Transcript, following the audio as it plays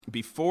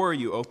Before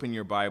you open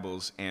your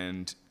Bibles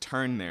and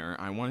turn there,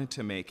 I wanted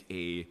to make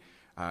a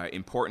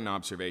important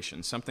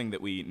observation, something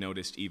that we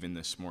noticed even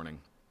this morning.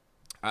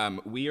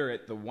 We are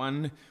at the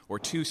 1 or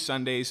 2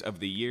 Sundays of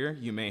the year,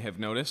 you may have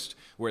noticed,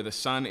 where the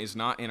sun is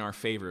not in our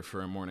favor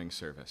for a morning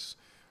service,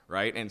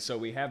 right? And so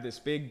we have this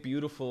big,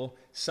 beautiful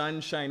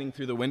sun shining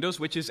through the windows,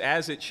 which is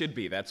as it should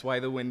be. That's why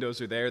the windows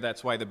are there.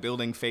 That's why the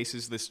building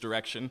faces this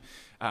direction.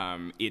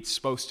 It's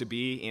supposed to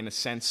be, in a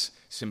sense,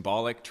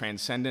 symbolic,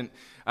 transcendent.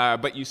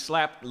 But you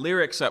slap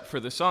lyrics up for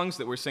the songs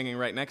that we're singing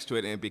right next to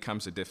it, and it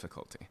becomes a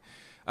difficulty.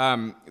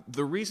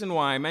 The reason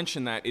why I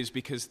mention that is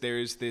because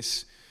there's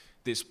this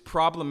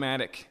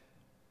problematic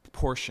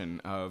portion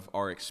of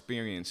our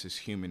experience as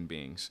human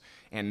beings.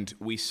 And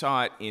we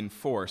saw it in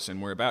force,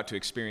 and we're about to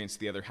experience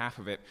the other half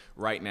of it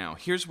right now.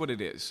 Here's what it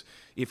is.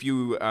 If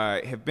you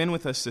have been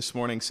with us this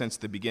morning since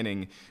the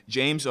beginning,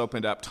 James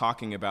opened up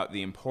talking about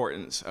the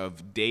importance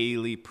of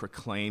daily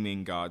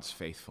proclaiming God's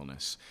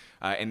faithfulness.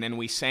 And then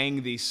we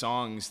sang these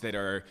songs that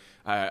are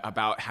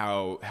about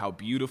how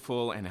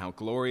beautiful and how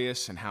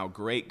glorious and how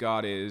great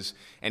God is.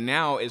 And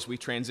now, as we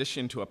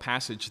transition to a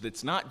passage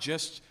that's not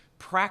just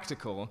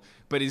practical,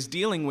 but is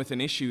dealing with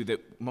an issue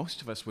that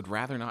most of us would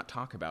rather not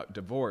talk about,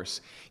 divorce,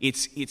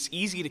 it's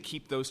easy to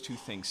keep those two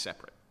things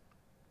separate.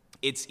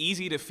 It's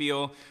easy to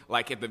feel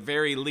like, at the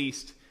very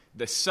least,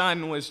 the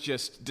sun was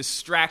just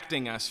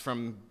distracting us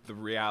from the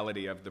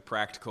reality of the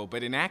practical,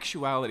 but in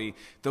actuality,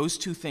 those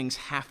two things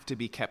have to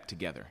be kept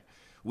together.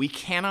 We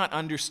cannot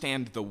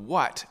understand the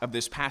what of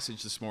this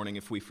passage this morning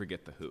if we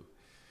forget the who.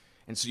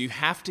 And so you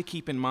have to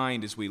keep in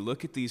mind as we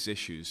look at these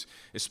issues,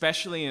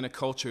 especially in a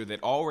culture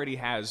that already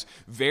has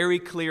very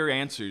clear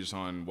answers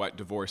on what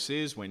divorce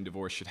is, when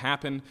divorce should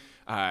happen,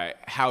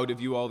 how to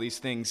view all these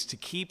things, to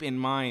keep in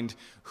mind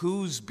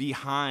who's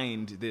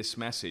behind this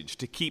message,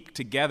 to keep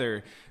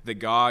together the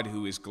God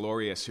who is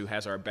glorious, who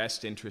has our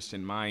best interest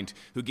in mind,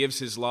 who gives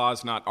his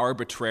laws not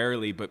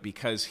arbitrarily, but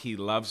because he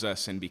loves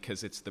us and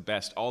because it's the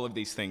best. All of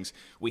these things,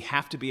 we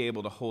have to be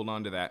able to hold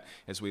on to that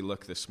as we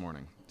look this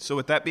morning. So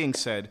with that being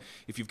said,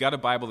 if you've got a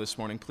Bible this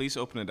morning, please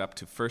open it up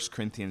to 1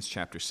 Corinthians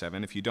chapter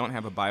 7. If you don't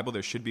have a Bible,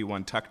 there should be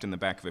one tucked in the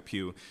back of a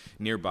pew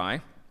nearby.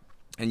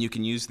 And you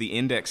can use the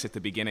index at the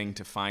beginning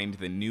to find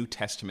the New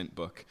Testament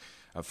book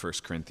of 1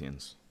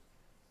 Corinthians.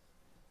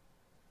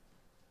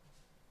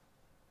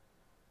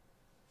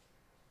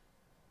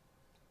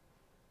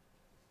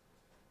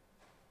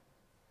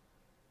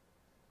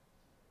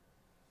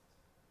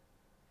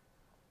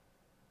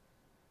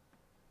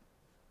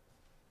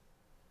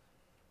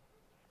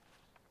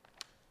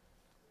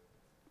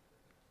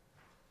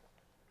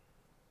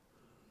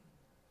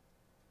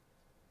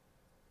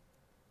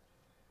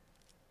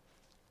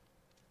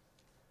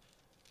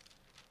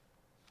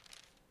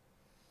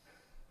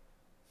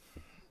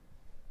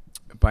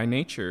 By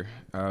nature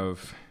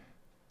of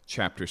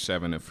chapter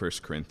 7 of 1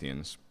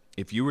 Corinthians,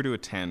 if you were to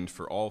attend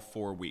for all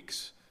 4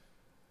 weeks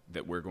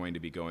that we're going to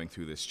be going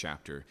through this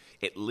chapter,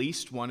 at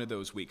least one of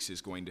those weeks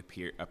is going to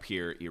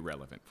appear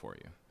irrelevant for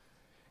you.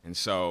 And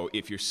so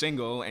if you're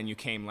single and you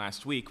came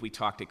last week, we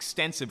talked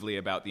extensively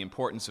about the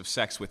importance of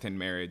sex within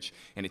marriage,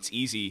 and it's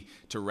easy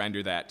to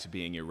render that to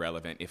being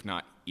irrelevant, if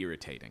not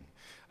irritating.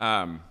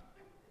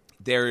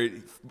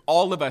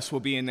 All of us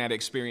will be in that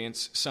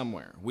experience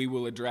somewhere. We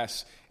will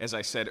address, as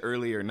I said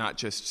earlier, not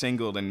just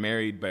single and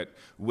married, but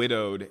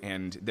widowed,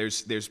 and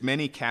there's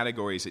many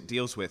categories it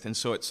deals with. And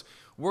so it's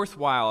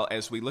worthwhile,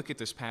 as we look at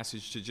this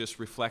passage, to just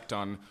reflect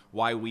on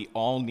why we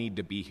all need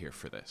to be here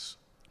for this,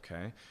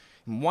 okay?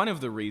 And one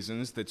of the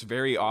reasons that's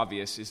very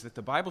obvious is that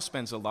the Bible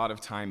spends a lot of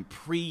time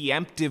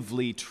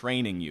preemptively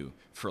training you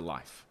for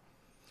life.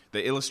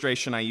 The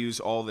illustration I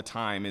use all the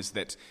time is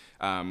that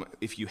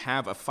if you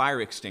have a fire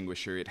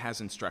extinguisher, it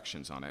has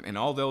instructions on it. And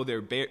although they're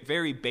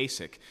very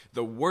basic,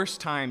 the worst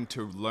time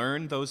to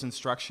learn those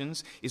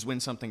instructions is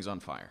when something's on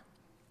fire,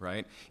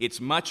 right?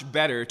 It's much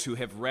better to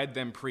have read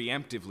them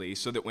preemptively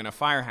so that when a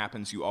fire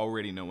happens, you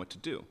already know what to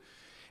do.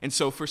 And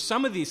so for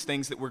some of these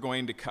things that we're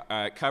going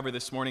to cover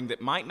this morning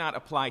that might not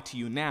apply to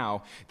you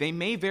now, they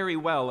may very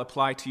well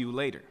apply to you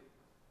later,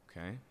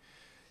 okay?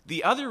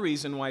 The other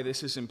reason why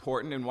this is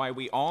important and why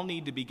we all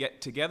need to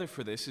get together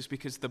for this is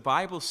because the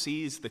Bible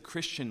sees the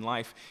Christian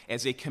life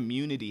as a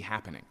community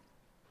happening.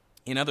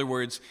 In other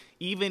words,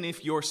 even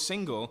if you're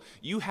single,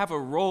 you have a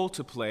role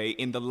to play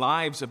in the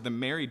lives of the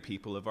married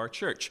people of our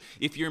church.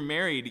 If you're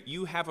married,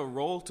 you have a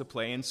role to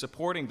play in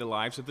supporting the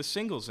lives of the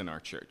singles in our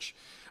church.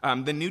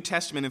 The New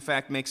Testament, in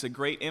fact, makes a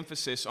great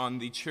emphasis on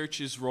the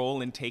church's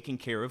role in taking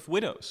care of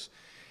widows.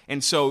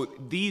 And so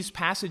these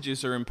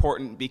passages are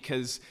important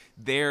because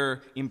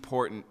they're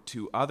important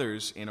to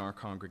others in our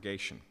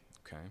congregation,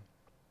 okay?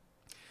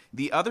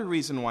 The other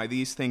reason why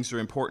these things are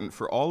important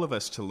for all of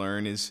us to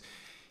learn is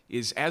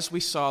as we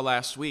saw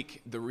last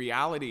week, the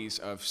realities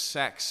of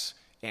sex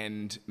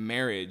and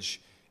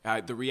marriage,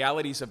 the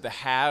realities of the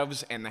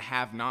haves and the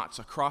have-nots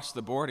across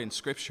the board in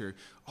Scripture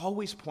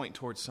always point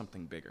towards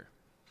something bigger,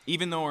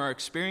 even though our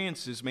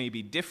experiences may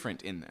be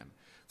different in them.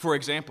 For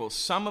example,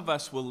 some of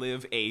us will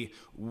live a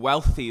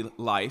wealthy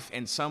life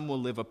and some will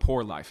live a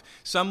poor life.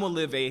 Some will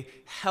live a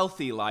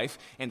healthy life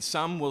and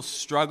some will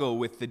struggle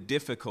with the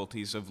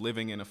difficulties of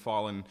living in a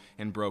fallen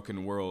and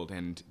broken world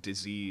and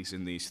disease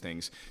and these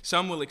things.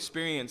 Some will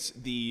experience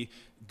the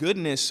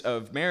goodness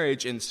of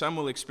marriage and some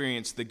will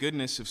experience the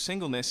goodness of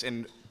singleness,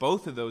 and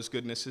both of those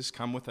goodnesses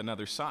come with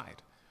another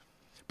side.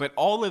 But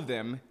all of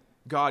them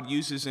God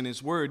uses in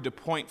his word to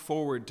point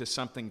forward to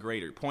something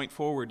greater, point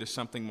forward to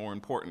something more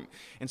important.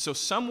 And so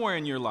somewhere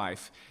in your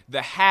life,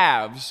 the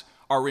haves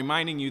are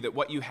reminding you that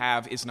what you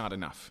have is not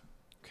enough,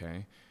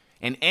 okay?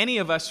 And any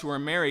of us who are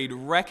married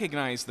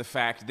recognize the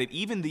fact that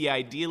even the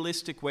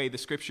idealistic way the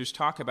scriptures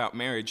talk about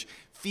marriage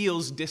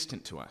feels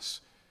distant to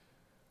us.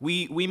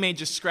 We may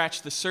just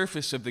scratch the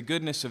surface of the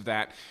goodness of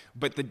that,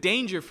 but the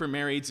danger for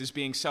marrieds is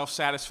being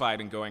self-satisfied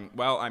and going,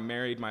 well, I'm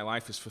married, my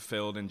life is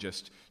fulfilled, and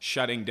just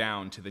shutting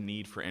down to the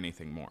need for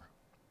anything more.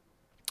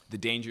 The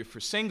danger for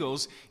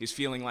singles is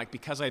feeling like,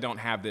 because I don't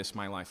have this,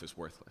 my life is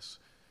worthless.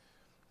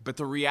 But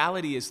the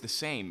reality is the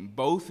same.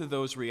 Both of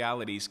those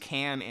realities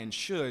can and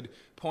should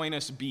point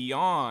us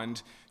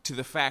beyond to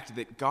the fact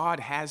that God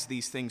has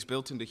these things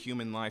built into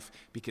human life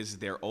because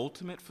their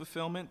ultimate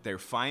fulfillment, their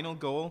final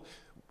goal,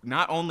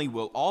 not only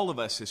will all of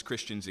us as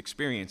Christians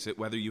experience it,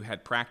 whether you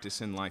had practice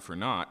in life or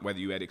not, whether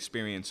you had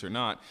experience or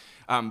not,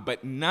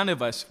 but none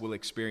of us will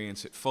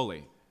experience it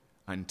fully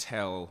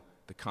until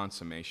the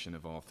consummation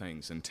of all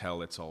things,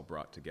 until it's all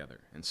brought together.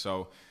 And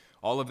so,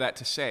 all of that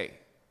to say,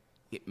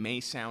 it may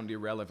sound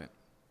irrelevant.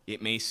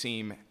 It may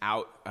seem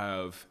out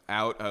of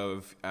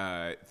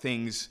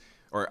things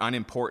or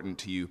unimportant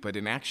to you, but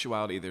in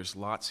actuality, there's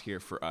lots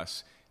here for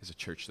us as a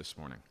church this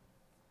morning.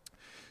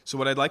 So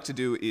what I'd like to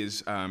do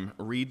is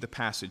read the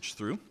passage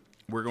through.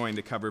 We're going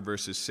to cover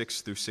verses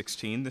 6 through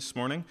 16 this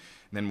morning,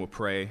 and then we'll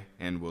pray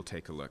and we'll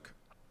take a look.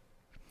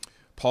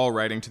 Paul,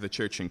 writing to the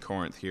church in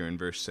Corinth here in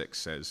verse 6,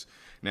 says,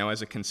 "Now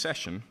as a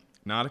concession,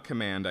 not a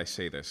command, I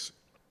say this.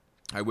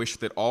 I wish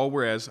that all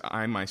were as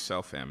I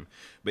myself am,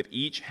 but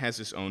each has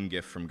his own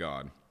gift from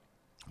God,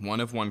 one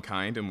of one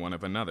kind and one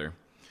of another.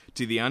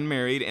 To the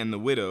unmarried and the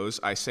widows,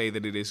 I say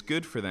that it is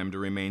good for them to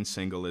remain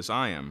single as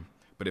I am.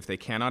 But if they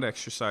cannot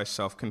exercise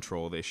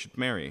self-control, they should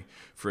marry,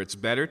 for it's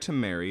better to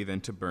marry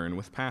than to burn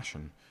with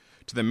passion.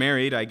 To the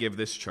married I give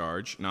this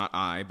charge, not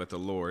I, but the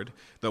Lord.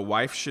 The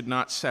wife should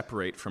not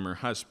separate from her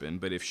husband,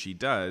 but if she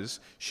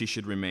does, she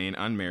should remain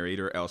unmarried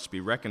or else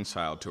be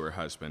reconciled to her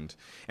husband.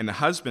 And the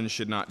husband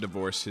should not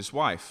divorce his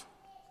wife.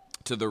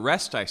 To the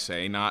rest I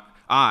say, to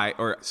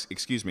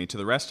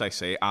the rest I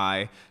say,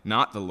 I,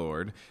 not the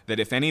Lord, that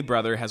if any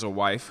brother has a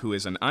wife who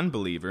is an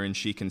unbeliever and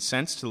she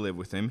consents to live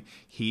with him,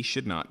 he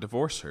should not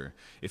divorce her.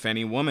 If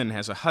any woman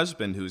has a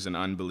husband who is an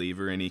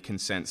unbeliever and he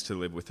consents to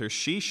live with her,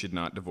 she should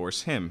not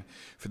divorce him.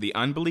 For the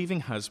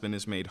unbelieving husband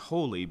is made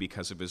holy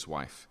because of his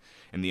wife,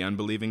 and the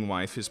unbelieving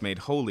wife is made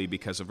holy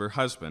because of her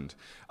husband.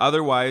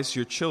 Otherwise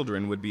your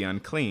children would be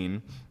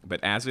unclean,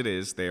 but as it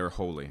is, they are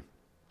holy.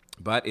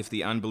 But if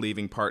the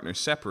unbelieving partner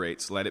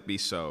separates, let it be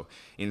so,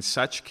 in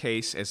such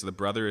case as the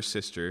brother or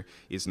sister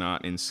is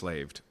not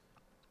enslaved.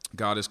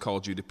 God has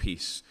called you to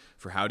peace.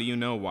 For how do you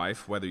know,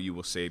 wife, whether you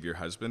will save your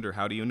husband, or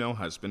how do you know,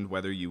 husband,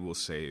 whether you will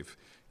save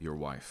your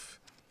wife?"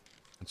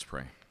 Let's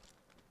pray.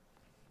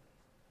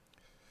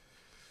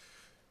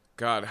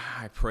 God,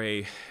 I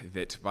pray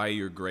that by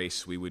your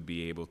grace we would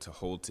be able to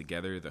hold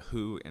together the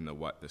who and the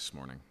what this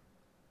morning.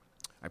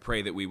 I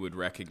pray that we would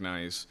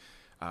recognize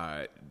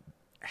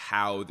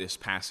how this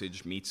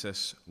passage meets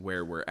us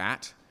where we're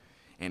at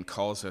and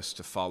calls us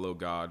to follow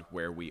God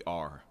where we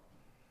are.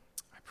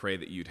 I pray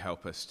that you'd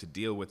help us to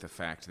deal with the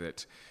fact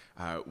that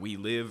we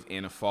live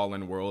in a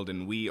fallen world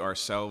and we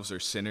ourselves are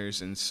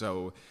sinners, and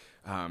so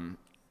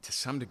to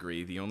some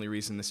degree the only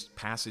reason this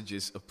passage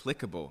is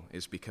applicable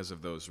is because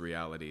of those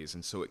realities,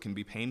 and so it can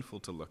be painful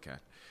to look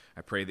at.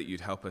 I pray that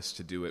you'd help us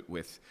to do it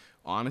with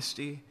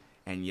honesty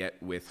and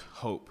yet with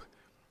hope,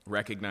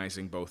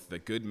 recognizing both the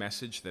good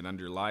message that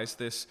underlies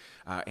this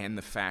and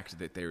the fact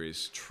that there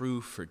is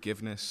true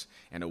forgiveness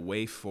and a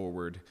way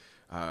forward,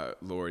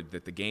 Lord,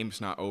 that the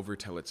game's not over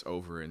till it's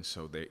over, and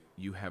so that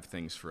you have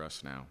things for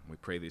us now. We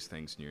pray these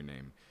things in your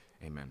name.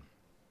 Amen.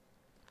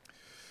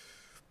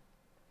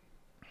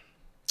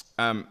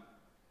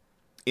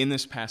 In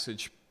this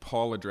passage,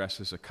 Paul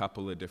addresses a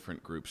couple of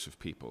different groups of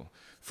people.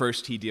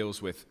 First, he deals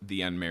with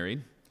the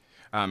unmarried.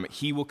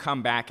 He will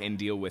come back and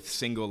deal with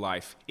single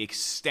life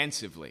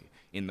extensively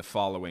in the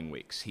following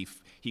weeks.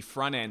 He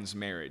front-ends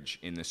marriage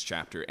in this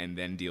chapter and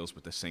then deals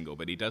with the single,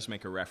 but he does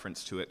make a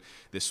reference to it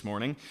this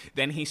morning.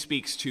 Then he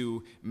speaks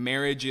to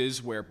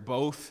marriages where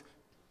both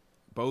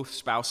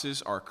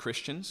spouses are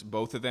Christians,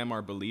 both of them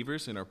are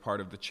believers and are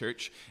part of the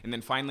church. And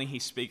then finally he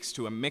speaks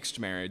to a mixed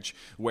marriage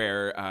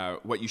where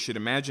what you should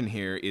imagine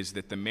here is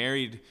that the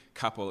married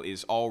couple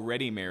is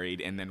already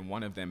married and then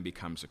one of them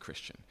becomes a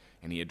Christian.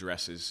 And he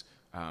addresses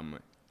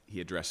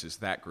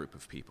that group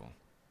of people.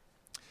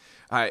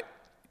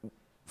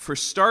 For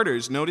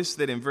starters, notice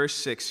that in verse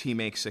 6 he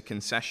makes a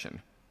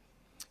concession.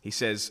 He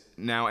says,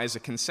 "Now as a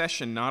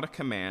concession, not a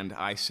command,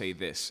 I say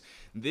this."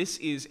 This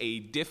is a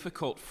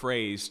difficult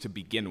phrase to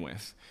begin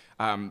with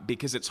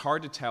because it's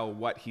hard to tell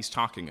what he's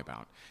talking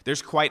about.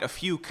 There's quite a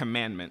few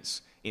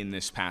commandments in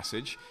this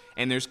passage,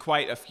 and there's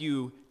quite a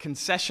few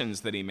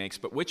concessions that he makes,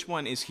 but which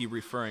one is he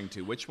referring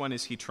to? Which one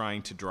is he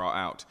trying to draw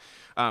out?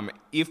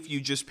 If you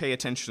just pay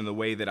attention to the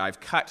way that I've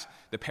cut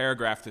the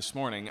paragraph this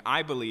morning,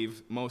 I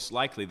believe most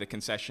likely the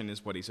concession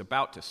is what he's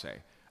about to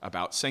say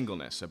about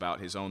singleness, about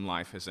his own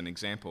life as an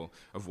example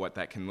of what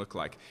that can look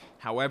like.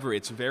 However,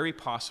 it's very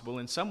possible,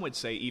 and some would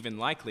say even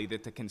likely,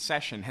 that the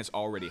concession has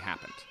already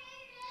happened.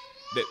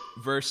 That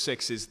verse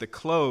 6 is the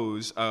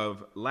close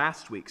of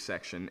last week's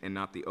section and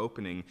not the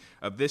opening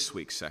of this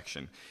week's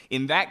section.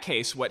 In that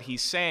case, what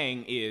he's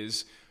saying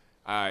is,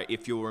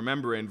 if you'll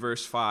remember in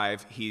verse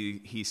 5,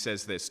 he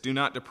says this, "Do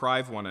not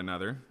deprive one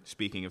another,"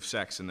 speaking of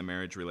sex in the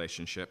marriage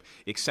relationship,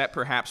 "except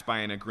perhaps by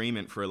an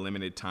agreement for a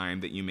limited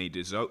time, that you may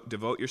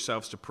devote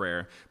yourselves to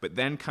prayer, but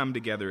then come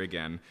together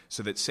again,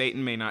 so that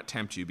Satan may not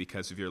tempt you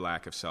because of your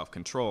lack of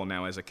self-control.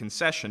 Now as a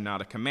concession,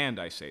 not a command,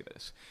 I say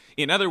this."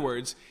 In other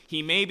words,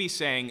 he may be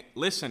saying,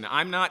 listen,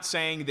 I'm not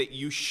saying that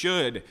you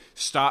should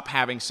stop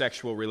having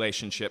sexual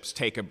relationships,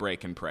 take a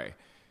break and pray.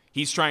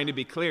 He's trying to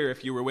be clear,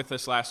 if you were with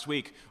us last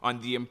week,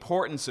 on the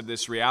importance of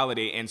this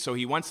reality, and so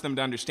he wants them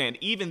to understand,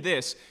 even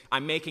this,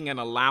 I'm making an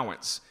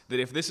allowance, that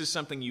if this is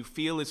something you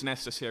feel is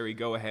necessary,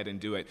 go ahead and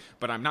do it,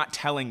 but I'm not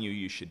telling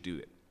you should do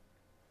it.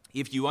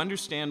 If you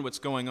understand what's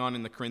going on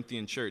in the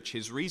Corinthian church,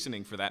 his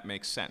reasoning for that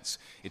makes sense.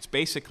 It's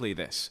basically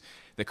this.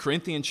 The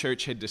Corinthian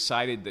church had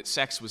decided that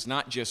sex was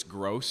not just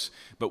gross,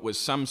 but was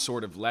some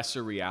sort of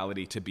lesser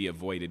reality to be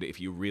avoided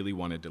if you really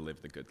wanted to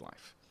live the good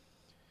life.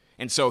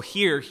 And so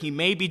here, he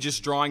may be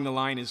just drawing the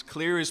line as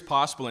clear as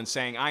possible and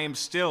saying, I am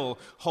still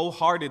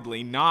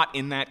wholeheartedly not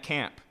in that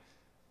camp.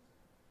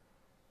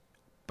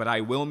 But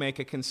I will make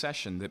a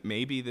concession that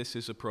maybe this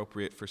is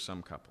appropriate for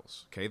some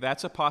couples. Okay,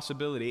 that's a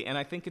possibility, and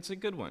I think it's a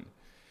good one.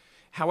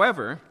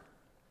 However,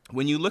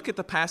 when you look at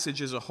the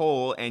passage as a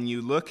whole and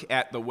you look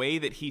at the way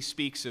that he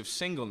speaks of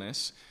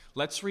singleness,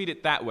 let's read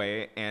it that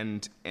way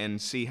and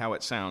see how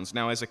it sounds.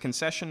 "Now, as a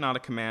concession, not a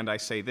command, I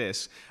say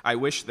this, I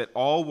wish that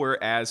all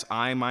were as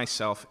I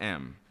myself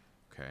am."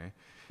 Okay.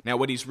 Now,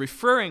 what he's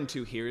referring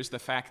to here is the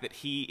fact that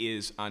he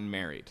is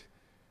unmarried.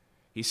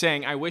 He's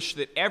saying, I wish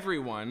that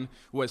everyone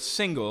was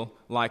single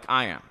like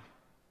I am.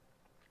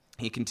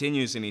 He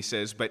continues and he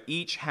says, "But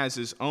each has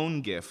his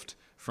own gift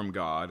from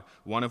God,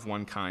 one of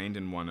one kind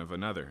and one of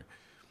another."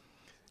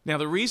 Now,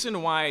 the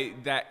reason why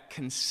that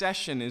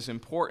concession is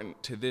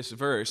important to this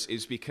verse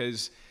is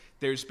because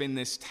there's been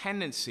this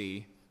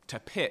tendency to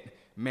pit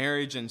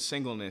marriage and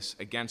singleness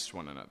against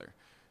one another.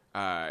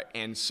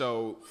 And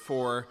so,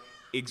 for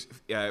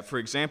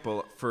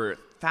example, for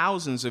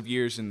thousands of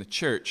years in the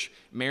church,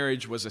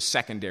 marriage was a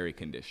secondary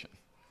condition.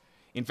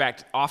 In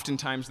fact,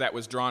 oftentimes that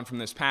was drawn from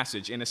this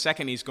passage. In a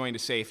second, he's going to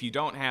say, if you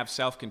don't have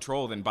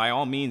self-control, then by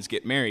all means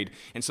get married.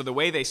 And so the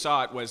way they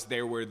saw it was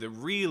there were the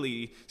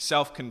really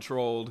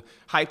self-controlled,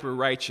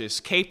 hyper-righteous,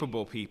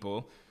 capable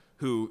people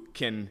who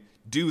can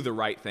do the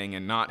right thing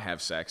and not have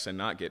sex and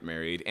not get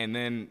married. And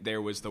then there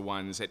was the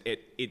ones that,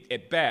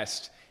 at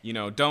best,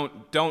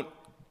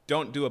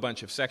 don't do a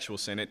bunch of sexual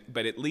sin,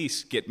 but at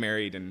least get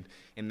married, and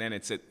then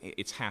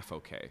it's half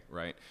okay,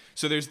 right?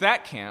 So there's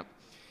that camp.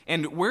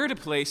 And we're at a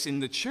place in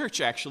the church,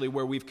 actually,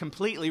 where we've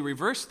completely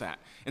reversed that.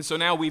 And so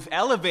now we've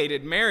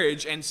elevated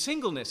marriage and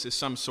singleness as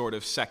some sort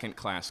of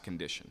second-class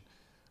condition,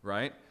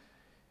 right?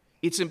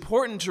 It's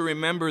important to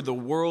remember the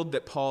world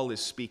that Paul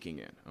is speaking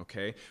in,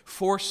 okay?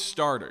 For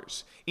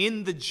starters,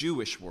 in the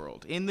Jewish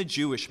world, in the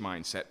Jewish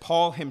mindset,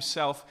 Paul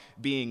himself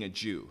being a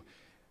Jew,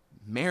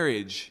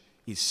 marriage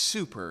is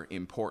super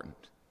important.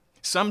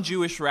 Some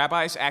Jewish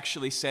rabbis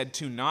actually said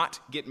to not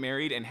get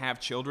married and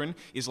have children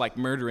is like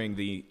murdering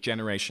the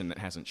generation that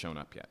hasn't shown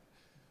up yet.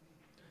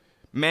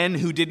 Men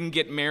who didn't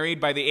get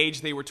married by the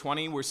age they were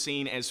 20 were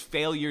seen as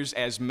failures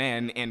as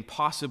men and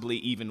possibly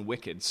even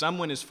wicked. Some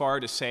went as far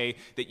to say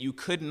that you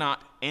could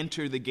not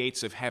enter the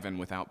gates of heaven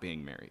without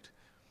being married.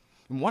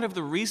 And one of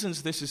the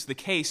reasons this is the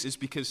case is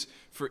because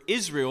for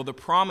Israel, the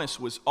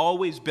promise was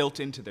always built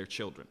into their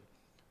children.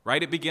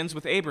 Right? It begins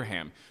with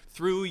Abraham.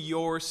 Through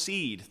your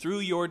seed, through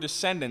your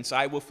descendants,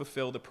 I will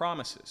fulfill the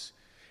promises.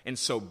 And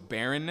so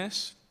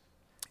barrenness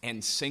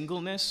and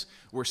singleness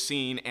were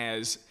seen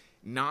as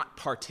not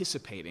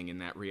participating in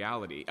that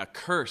reality, a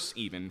curse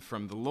even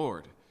from the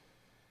Lord.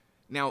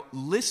 Now,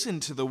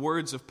 listen to the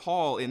words of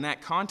Paul in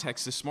that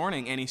context this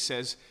morning, and he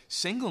says,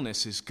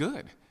 singleness is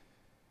good.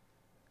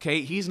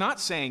 Okay, he's not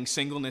saying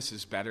singleness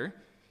is better.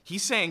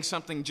 He's saying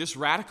something just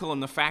radical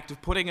in the fact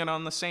of putting it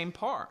on the same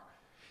par.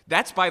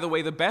 That's, by the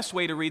way, the best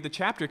way to read the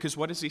chapter, because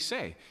what does he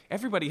say?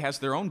 Everybody has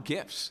their own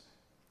gifts.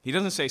 He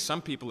doesn't say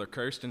some people are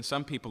cursed and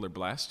some people are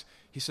blessed.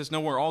 He says, no,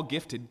 we're all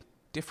gifted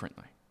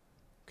differently.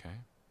 Okay?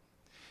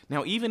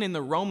 Now, even in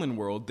the Roman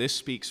world, this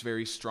speaks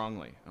very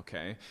strongly.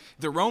 Okay?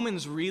 The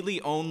Romans really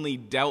only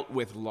dealt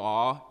with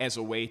law as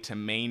a way to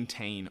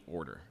maintain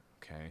order.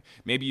 Okay?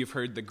 Maybe you've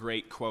heard the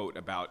great quote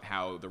about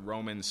how the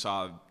Romans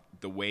saw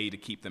the way to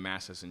keep the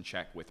masses in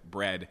check with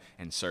bread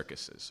and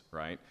circuses,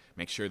 right?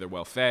 Make sure they're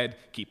well fed,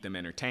 keep them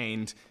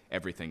entertained,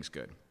 everything's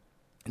good.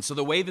 And so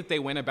the way that they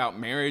went about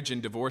marriage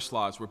and divorce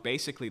laws were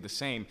basically the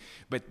same,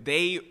 but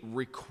they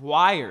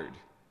required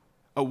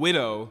a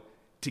widow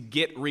to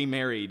get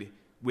remarried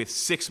with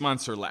 6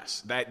 months or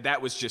less.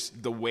 That was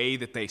just the way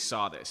that they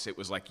saw this. It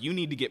was like, you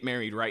need to get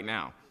married right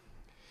now.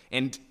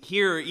 And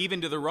here,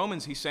 even to the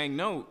Romans, he's saying,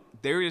 no,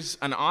 there is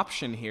an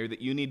option here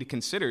that you need to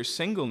consider.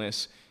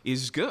 Singleness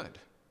is good.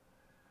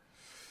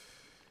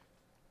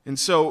 And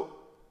so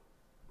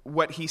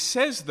what he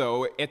says,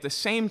 though, at the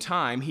same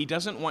time, he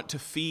doesn't want to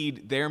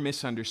feed their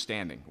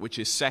misunderstanding, which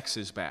is sex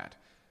is bad.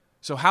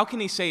 So how can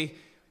he say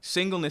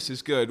singleness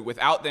is good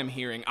without them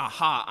hearing,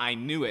 aha, I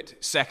knew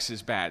it, sex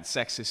is bad,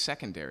 sex is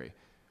secondary?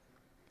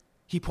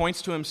 He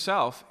points to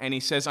himself and he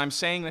says, I'm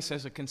saying this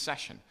as a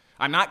concession.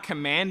 I'm not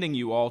commanding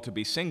you all to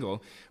be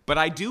single, but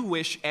I do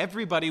wish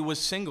everybody was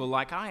single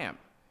like I am.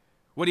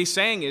 What he's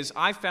saying is,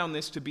 I found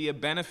this to be a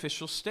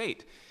beneficial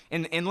state.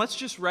 And let's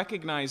just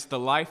recognize the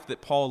life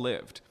that Paul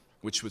lived,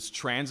 which was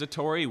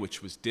transitory,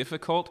 which was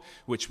difficult,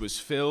 which was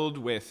filled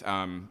with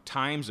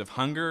times of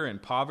hunger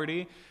and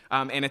poverty,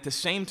 and at the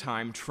same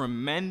time,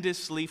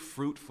 tremendously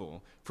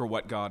fruitful for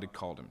what God had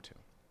called him to.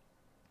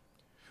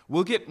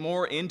 We'll get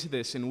more into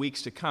this in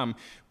weeks to come,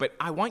 but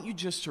I want you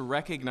just to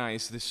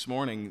recognize this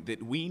morning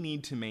that we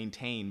need to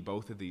maintain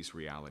both of these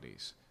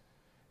realities,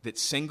 that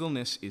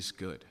singleness is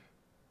good,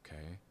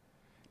 okay?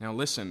 Now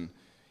listen,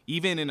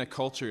 even in a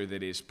culture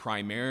that is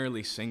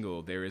primarily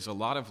single, there is a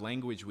lot of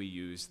language we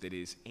use that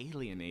is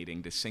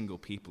alienating to single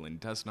people and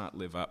does not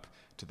live up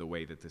to the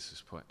way that this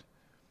is put.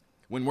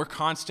 When we're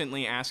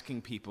constantly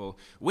asking people,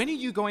 when are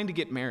you going to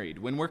get married?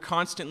 When we're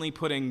constantly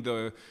putting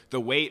the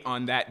weight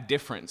on that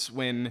difference,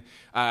 when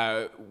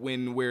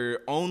we're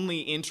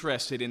only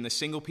interested in the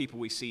single people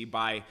we see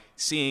by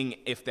seeing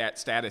if that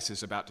status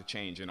is about to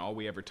change, and all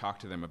we ever talk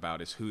to them about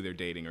is who they're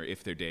dating or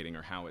if they're dating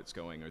or how it's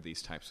going or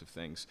these types of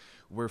things,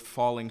 we're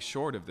falling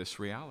short of this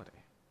reality.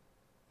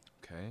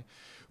 Okay?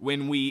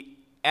 When we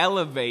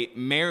elevate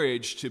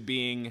marriage to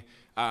being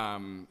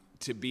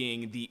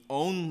the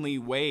only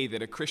way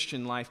that a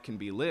Christian life can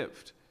be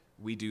lived,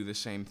 we do the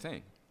same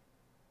thing.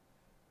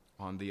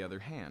 On the other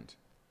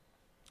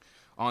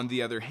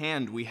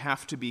hand, we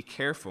have to be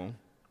careful.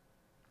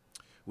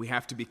 We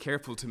have to be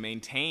careful to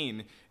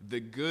maintain the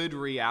good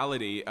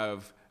reality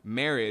of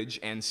marriage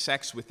and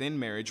sex within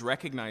marriage,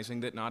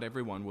 recognizing that not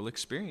everyone will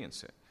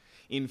experience it.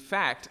 In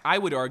fact, I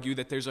would argue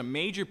that there's a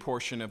major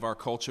portion of our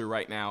culture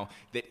right now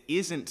that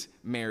isn't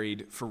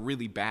married for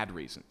really bad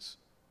reasons.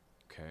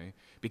 Okay?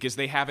 Because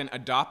they haven't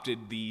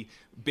adopted the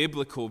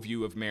biblical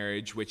view of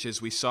marriage, which,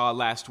 as we saw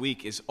last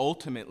week, is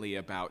ultimately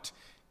about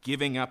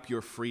giving up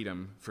your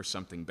freedom for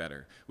something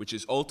better, which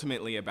is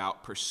ultimately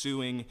about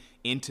pursuing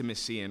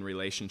intimacy and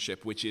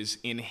relationship, which is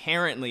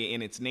inherently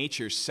in its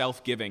nature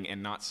self-giving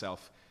and not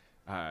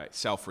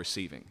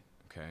self-receiving.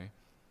 Okay?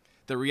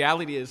 The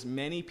reality is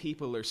many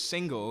people are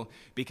single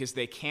because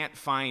they can't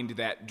find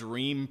that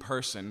dream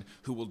person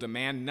who will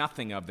demand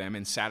nothing of them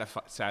and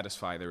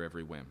satisfy their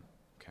every whim.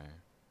 Okay?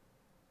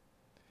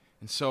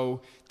 And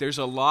so there's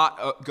a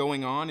lot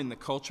going on in the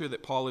culture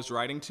that Paul is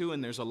writing to,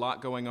 and there's a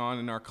lot going on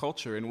in our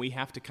culture, and we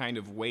have to kind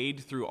of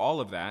wade through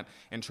all of that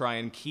and try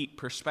and keep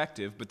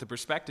perspective, but the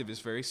perspective is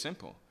very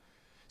simple.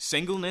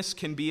 Singleness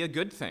can be a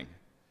good thing.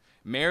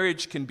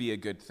 Marriage can be a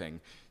good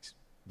thing.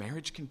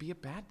 Marriage can be a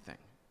bad thing,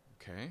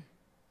 okay?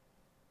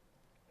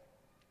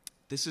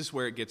 This is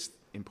where it gets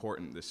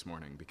important this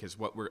morning, because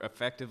what we're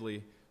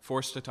effectively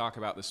forced to talk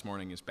about this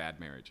morning is bad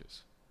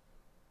marriages,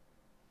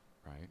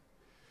 right?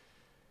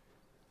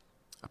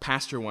 A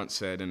pastor once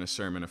said in a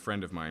sermon, a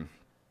friend of mine,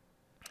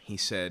 he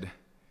said,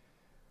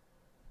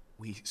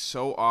 we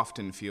so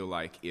often feel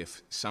like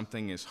if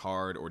something is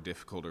hard or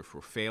difficult or if we're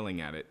failing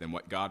at it, then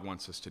what God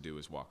wants us to do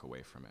is walk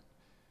away from it.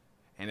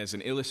 And as an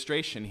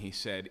illustration, he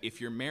said,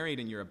 if you're married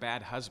and you're a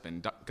bad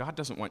husband, God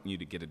doesn't want you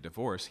to get a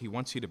divorce. He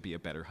wants you to be a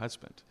better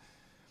husband.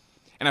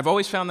 And I've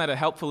always found that a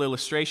helpful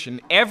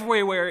illustration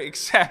everywhere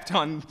except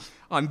on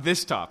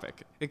this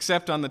topic,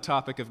 except on the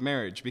topic of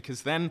marriage,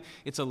 because then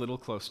it's a little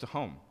close to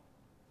home.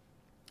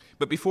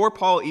 But before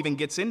Paul even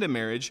gets into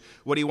marriage,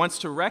 what he wants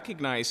to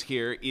recognize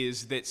here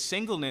is that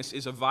singleness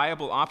is a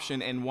viable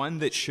option and one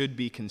that should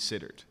be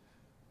considered.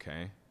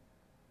 Okay?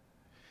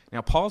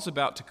 Now, Paul's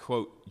about to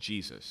quote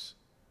Jesus.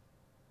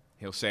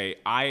 He'll say,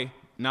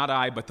 not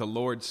I, but the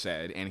Lord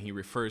said, and he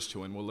refers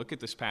to, and we'll look at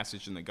this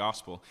passage in the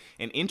gospel,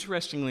 and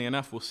interestingly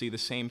enough, we'll see the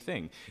same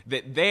thing.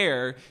 That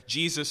there,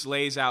 Jesus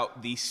lays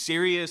out the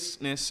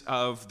seriousness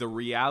of the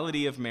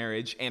reality of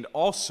marriage and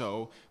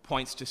also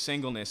points to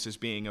singleness as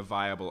being a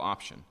viable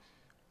option.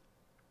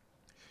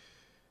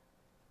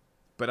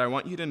 But I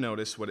want you to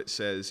notice what it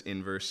says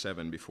in verse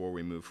 7 before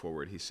we move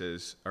forward. He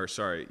says, verse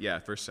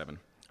 7.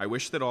 I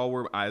wish that all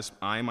were as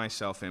I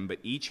myself am, but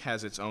each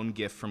has its own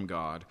gift from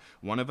God,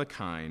 one of a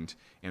kind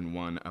and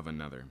one of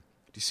another.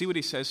 Do you see what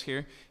he says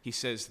here? He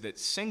says that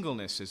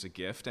singleness is a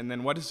gift, and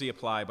then what does he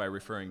apply by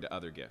referring to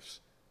other gifts?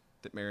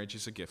 That marriage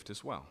is a gift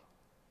as well.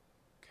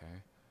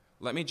 Okay?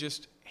 let me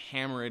just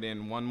hammer it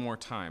in one more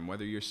time,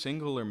 whether you're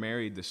single or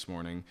married this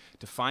morning,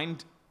 to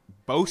find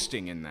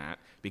boasting in that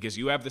because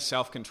you have the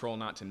self-control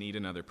not to need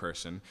another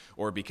person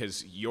or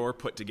because you're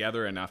put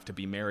together enough to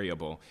be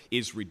marryable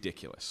is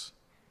ridiculous.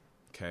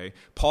 Okay?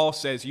 Paul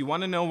says, you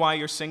want to know why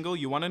you're single?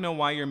 You want to know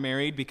why you're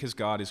married? Because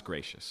God is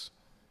gracious.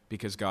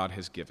 Because God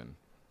has given.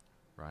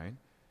 Right?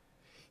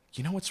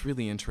 You know what's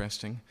really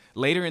interesting?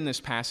 Later in this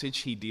passage,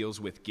 he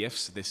deals with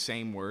gifts, this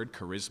same word,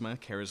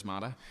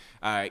 charismata.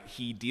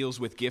 He deals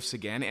with gifts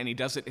again, and he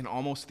does it in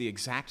almost the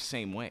exact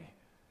same way.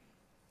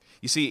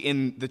 You see,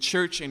 in the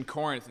church in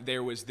Corinth,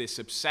 there was this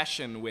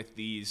obsession with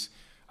these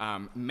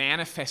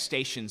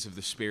manifestations of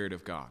the Spirit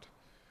of God.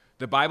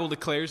 The Bible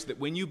declares that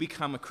when you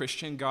become a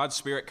Christian, God's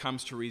Spirit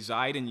comes to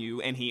reside in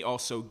you, and he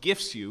also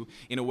gifts you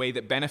in a way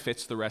that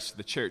benefits the rest of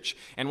the church.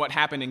 And what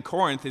happened in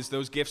Corinth is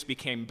those gifts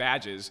became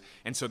badges,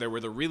 and so there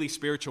were the really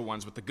spiritual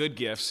ones with the good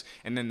gifts,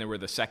 and then there were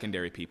the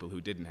secondary people who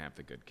didn't have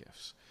the good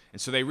gifts.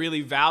 And so they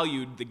really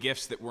valued the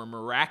gifts that were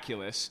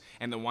miraculous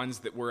and the ones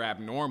that were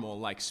abnormal,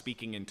 like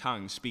speaking in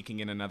tongues, speaking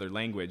in another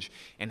language,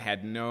 and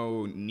had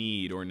no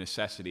need or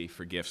necessity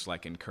for gifts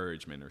like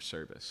encouragement or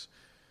service.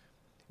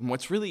 And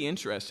what's really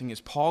interesting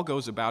is Paul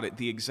goes about it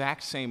the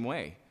exact same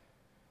way.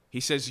 He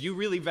says, you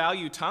really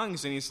value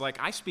tongues, and he's like,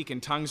 I speak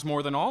in tongues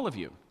more than all of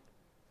you.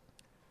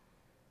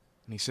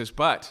 And he says,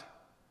 but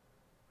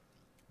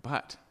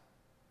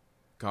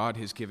God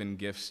has given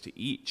gifts to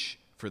each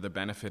for the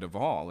benefit of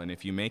all, and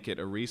if you make it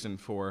a reason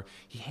for,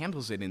 he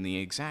handles it in the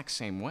exact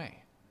same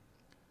way.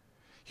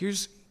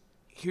 Here's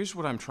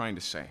what I'm trying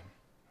to say.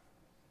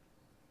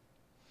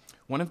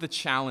 One of the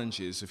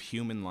challenges of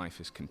human life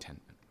is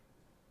contentment.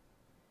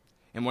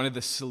 And one of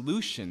the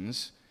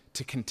solutions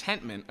to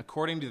contentment,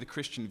 according to the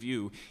Christian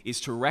view,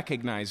 is to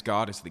recognize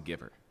God as the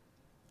giver.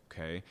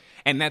 Okay?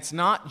 And that's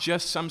not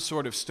just some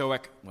sort of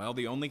stoic, well,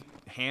 the only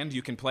hand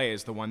you can play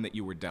is the one that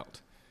you were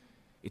dealt.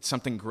 It's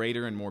something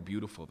greater and more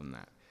beautiful than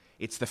that.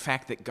 It's the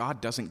fact that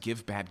God doesn't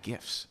give bad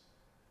gifts.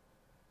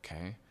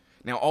 Okay?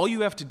 Now, all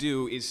you have to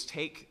do is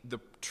take the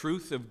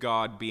truth of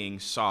God being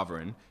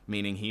sovereign,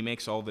 meaning he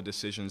makes all the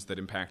decisions that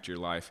impact your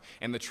life,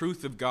 and the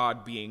truth of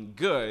God being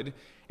good,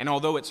 and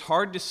although it's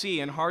hard to see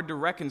and hard to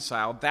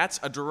reconcile,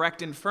 that's a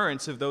direct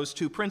inference of those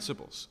two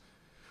principles.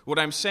 What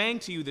I'm saying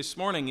to you this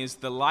morning is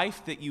the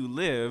life that you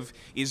live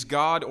is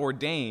God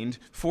ordained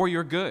for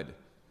your good,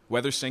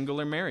 whether single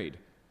or married,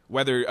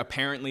 whether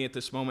apparently at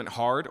this moment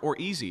hard or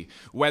easy,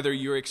 whether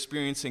you're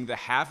experiencing the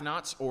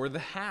have-nots or the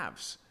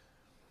haves.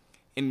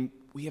 And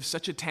we have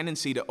such a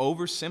tendency to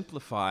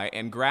oversimplify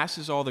and grass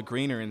is all the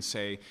greener and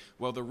say,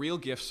 well, the real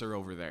gifts are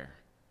over there.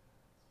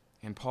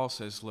 And Paul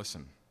says,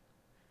 listen,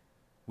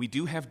 we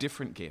do have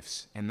different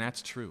gifts, and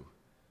that's true.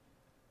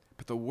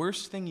 But the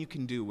worst thing you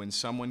can do when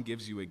someone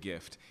gives you a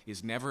gift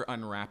is never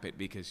unwrap it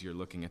because you're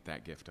looking at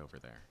that gift over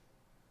there,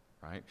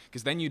 right?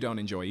 Because then you don't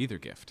enjoy either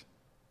gift.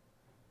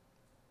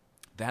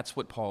 That's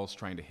what Paul's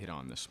trying to hit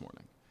on this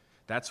morning.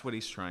 That's what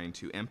he's trying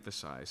to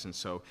emphasize. And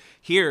so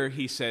here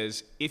he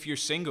says, if you're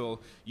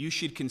single, you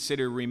should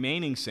consider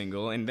remaining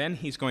single. And then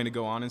he's going to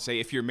go on and say,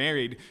 if you're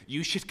married,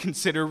 you should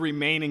consider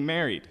remaining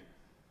married.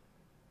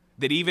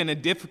 That even a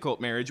difficult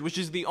marriage, which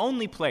is the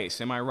only place,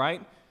 am I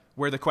right,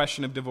 where the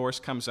question of divorce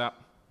comes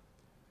up,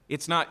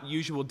 it's not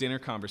usual dinner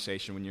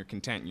conversation when you're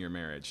content in your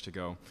marriage to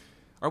go,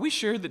 are we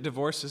sure that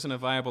divorce isn't a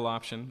viable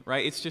option,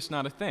 right? It's just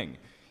not a thing.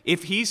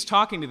 If he's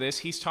talking to this,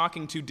 he's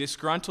talking to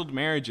disgruntled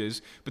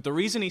marriages, but the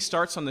reason he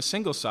starts on the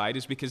single side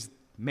is because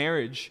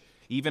marriage,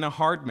 even a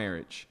hard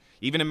marriage,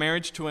 even a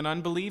marriage to an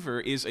unbeliever,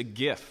 is a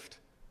gift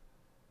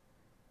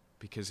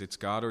because it's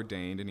God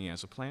ordained and he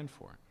has a plan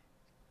for it.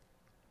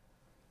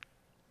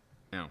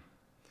 Now,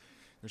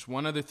 there's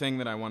one other thing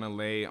that I want to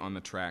lay on the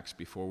tracks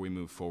before we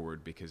move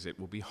forward because it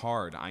will be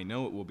hard. I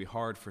know it will be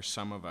hard for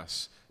some of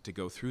us to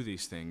go through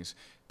these things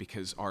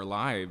because our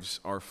lives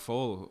are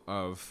full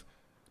of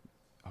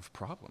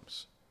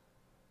problems.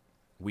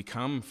 We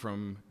come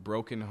from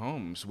broken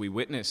homes. We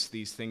witness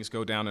these things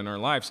go down in our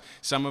lives.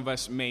 Some of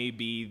us may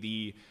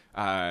be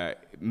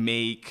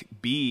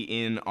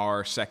in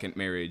our second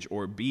marriage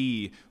or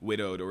be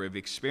widowed or have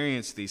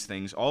experienced these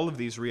things. All of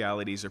these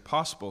realities are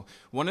possible.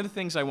 One of the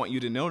things I want you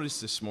to notice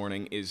this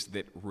morning is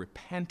that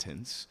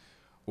repentance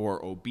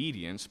or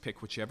obedience,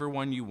 pick whichever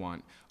one you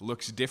want,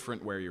 looks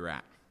different where you're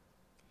at.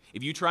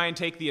 If you try and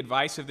take the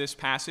advice of this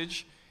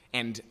passage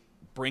and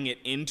bring it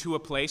into a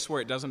place where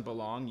it doesn't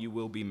belong, you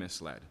will be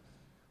misled.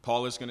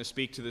 Paul is going to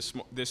speak to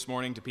this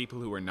morning to people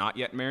who are not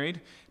yet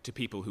married, to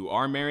people who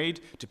are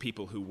married, to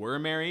people who were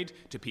married,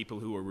 to people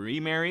who are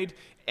remarried,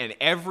 and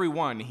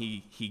everyone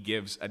he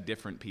gives a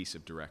different piece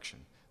of direction.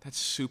 That's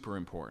super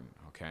important,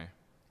 okay?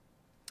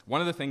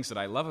 One of the things that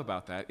I love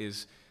about that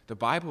is the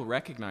Bible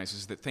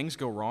recognizes that things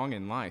go wrong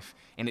in life,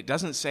 and it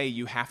doesn't say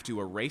you have to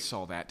erase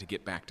all that to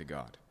get back to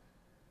God.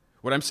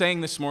 What I'm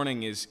saying this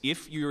morning is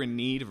if you're in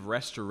need of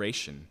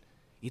restoration,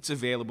 it's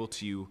available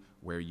to you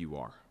where you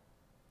are.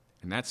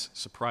 And that's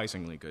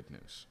surprisingly good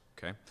news,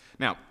 okay?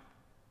 Now,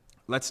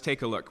 Let's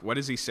take a look. What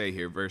does he say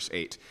here? Verse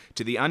 8.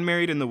 To the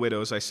unmarried and the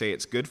widows I say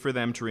it's good for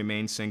them to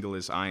remain single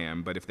as I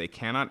am, but if they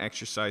cannot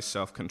exercise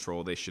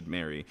self-control, they should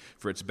marry,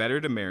 for it's better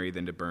to marry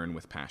than to burn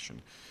with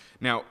passion.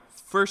 Now,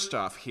 first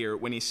off here,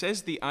 when he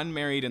says the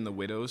unmarried and the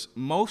widows,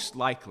 most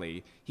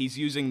likely he's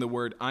using the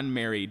word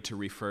unmarried to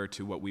refer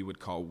to what we would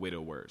call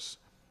widowers.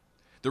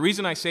 The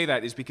reason I say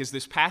that is because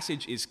this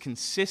passage is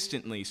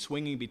consistently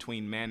swinging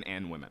between men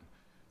and women,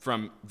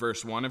 from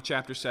verse 1 of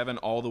chapter 7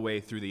 all the way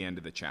through the end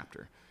of the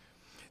chapter.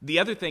 The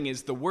other thing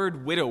is the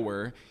word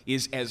widower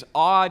is as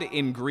odd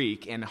in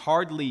Greek and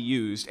hardly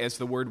used as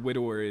the word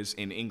widower is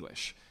in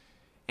English.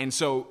 And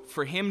so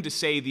for him to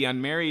say the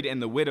unmarried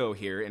and the widow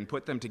here and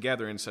put them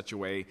together in such a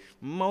way,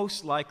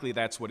 most likely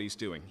that's what he's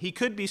doing. He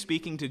could be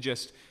speaking to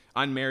just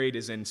unmarried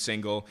as in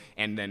single,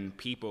 and then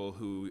people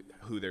who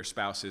their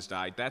spouses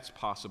died. That's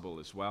possible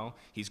as well.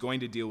 He's going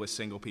to deal with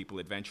single people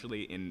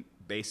eventually in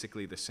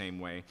basically the same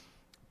way.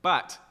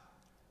 But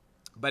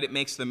it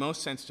makes the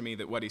most sense to me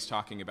that what he's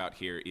talking about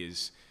here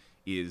is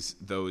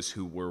those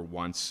who were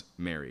once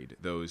married,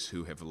 those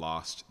who have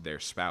lost their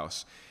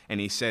spouse. And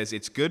he says,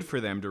 it's good for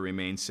them to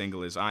remain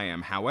single as I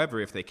am. However,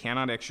 if they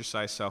cannot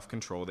exercise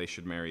self-control, they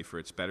should marry, for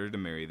it's better to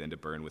marry than to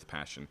burn with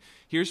passion.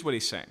 Here's what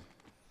he's saying.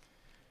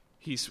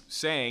 He's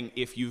saying,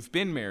 if you've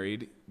been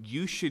married,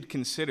 you should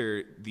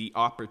consider the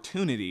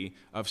opportunity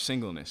of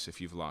singleness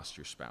if you've lost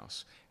your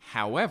spouse.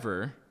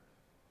 However,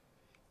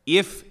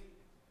 if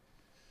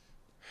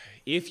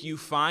you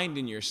find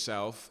in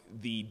yourself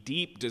the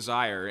deep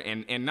desire,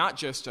 and not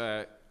just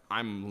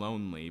I'm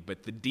lonely,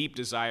 but the deep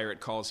desire it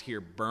calls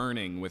here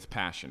burning with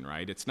passion,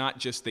 right? It's not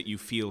just that you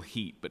feel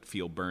heat, but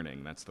feel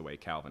burning. That's the way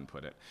Calvin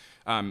put it.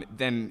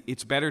 Then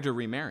it's better to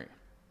remarry.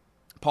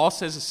 Paul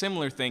says a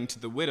similar thing to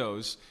the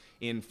widows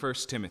in 1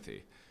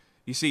 Timothy.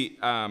 You see,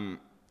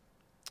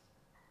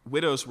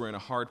 widows were in a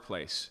hard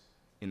place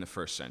in the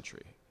first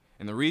century.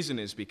 And the reason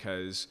is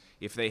because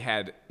if they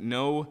had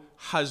no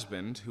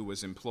husband who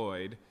was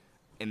employed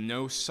and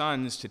no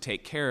sons to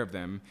take care of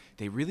them,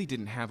 they really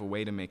didn't have a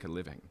way to make a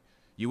living.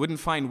 You wouldn't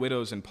find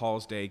widows in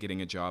Paul's day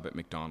getting a job at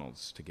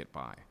McDonald's to get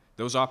by.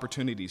 Those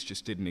opportunities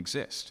just didn't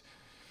exist.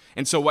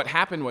 And so what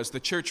happened was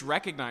the church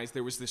recognized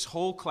there was this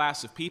whole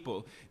class of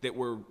people that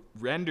were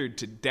rendered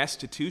to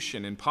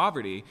destitution and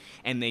poverty,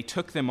 and they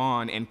took them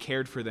on and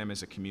cared for them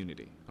as a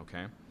community,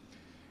 okay?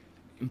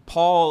 And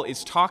Paul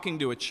is talking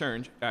to a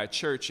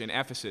church in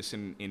Ephesus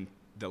in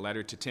the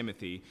letter to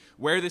Timothy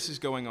where this is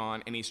going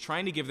on, and he's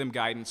trying to give them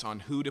guidance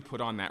on who to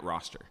put on that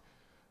roster,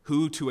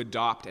 who to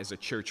adopt as a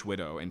church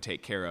widow and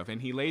take care of.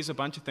 And he lays a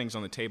bunch of things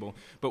on the table.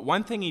 But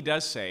one thing he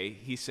does say,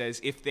 he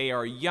says, if they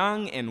are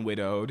young and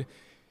widowed,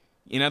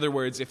 in other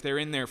words, if they're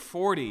in their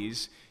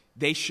 40s,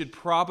 they should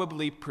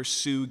probably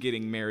pursue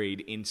getting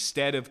married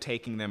instead of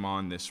taking them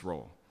on this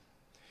role.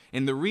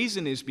 And the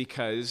reason is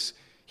because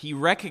he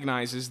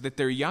recognizes that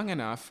they're young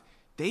enough,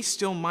 they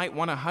still might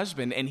want a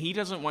husband, and he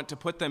doesn't want to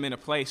put them in a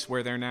place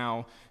where they're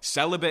now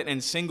celibate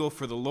and single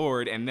for the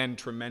Lord and then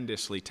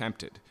tremendously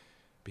tempted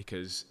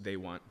because they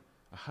want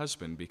a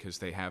husband, because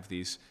they have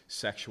these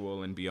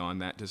sexual and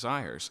beyond that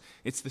desires.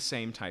 It's the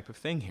same type of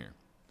thing here.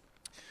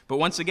 But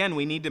once again,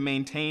 we need to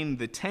maintain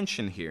the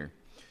tension here.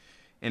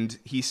 And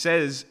he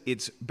says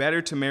it's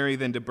better to marry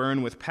than to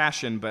burn with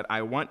passion, but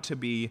I want to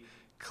be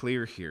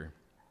clear here.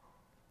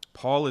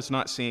 Paul is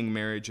not seeing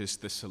marriage as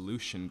the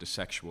solution to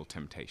sexual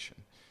temptation.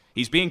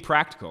 He's being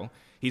practical.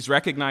 He's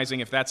recognizing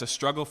if that's a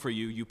struggle for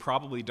you, you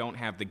probably don't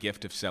have the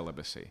gift of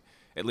celibacy,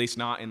 at least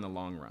not in the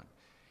long run.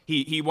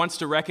 He wants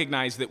to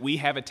recognize that we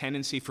have a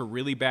tendency for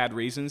really bad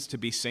reasons to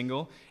be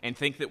single and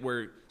think that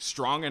we're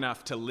strong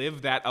enough to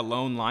live that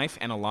alone life,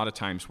 and a lot of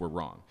times we're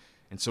wrong.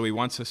 And so he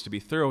wants us to be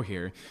thorough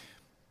here.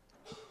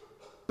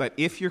 But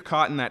if you're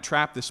caught in that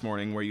trap this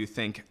morning where you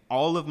think,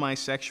 all of my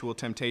sexual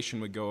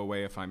temptation would go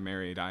away if I'm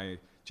married, I,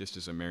 just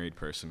as a married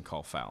person,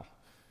 call foul.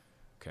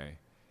 Okay?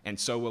 And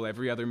so will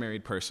every other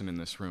married person in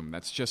this room.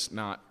 That's just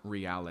not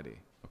reality.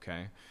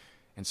 Okay?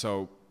 And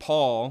so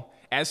Paul,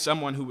 as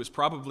someone who was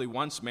probably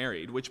once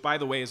married, which, by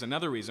the way, is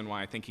another reason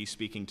why I think he's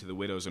speaking to the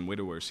widows and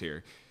widowers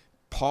here,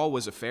 Paul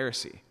was a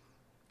Pharisee.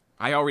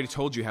 I already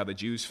told you how the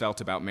Jews felt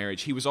about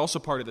marriage. He was also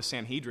part of the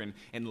Sanhedrin,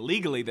 and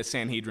legally the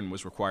Sanhedrin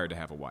was required to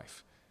have a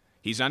wife.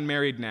 He's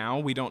unmarried now.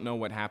 We don't know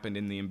what happened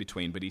in the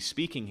in-between, but he's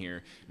speaking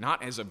here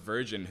not as a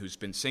virgin who's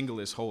been single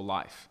his whole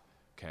life,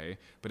 okay,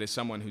 but as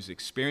someone who's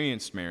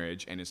experienced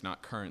marriage and is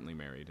not currently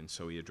married, and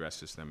so he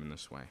addresses them in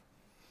this way.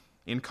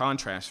 In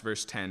contrast,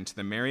 verse 10, to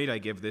the married I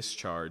give this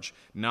charge,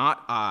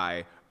 not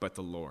I, but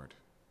the Lord.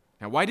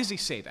 Now, why does he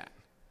say that?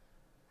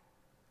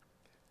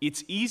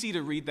 It's easy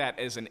to read that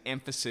as an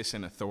emphasis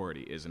and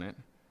authority, isn't it?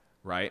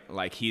 Right?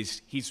 Like he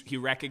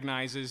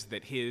recognizes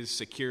that his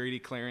security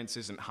clearance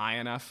isn't high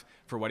enough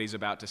for what he's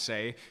about to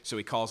say, so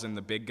he calls in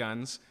the big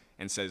guns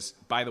and says,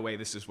 by the way,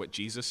 this is what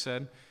Jesus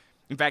said.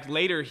 In fact,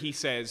 later he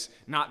says,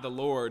 not the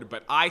Lord,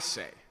 but I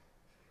say.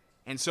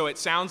 And so it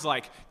sounds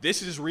like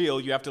this is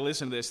real, you have to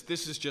listen to this,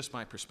 this is just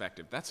my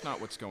perspective. That's not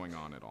what's going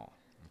on at all,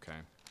 okay?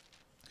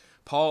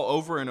 Paul,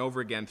 over and over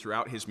again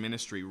throughout his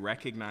ministry,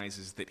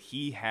 recognizes that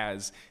he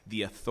has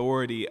the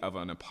authority of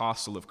an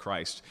apostle of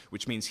Christ,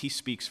 which means he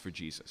speaks for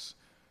Jesus.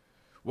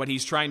 What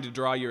he's trying to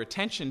draw your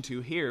attention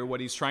to here,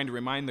 what he's trying to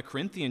remind the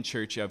Corinthian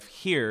church of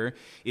here,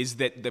 is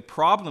that the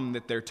problem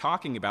that they're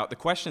talking about, the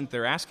question that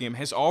they're asking him,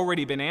 has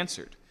already been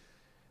answered.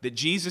 That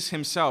Jesus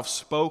himself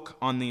spoke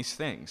on these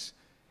things.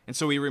 And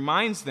so he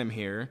reminds them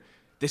here,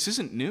 this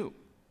isn't new.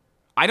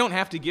 I don't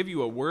have to give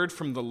you a word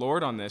from the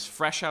Lord on this,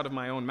 fresh out of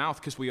my own mouth,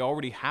 because we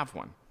already have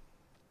one.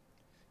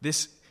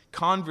 This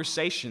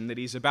conversation that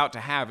he's about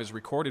to have is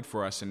recorded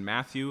for us in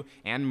Matthew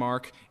and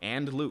Mark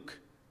and Luke.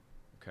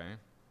 Okay?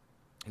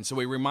 And so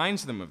he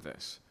reminds them of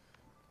this.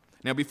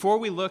 Now, before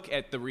we look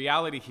at the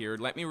reality here,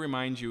 let me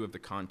remind you of the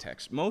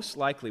context. Most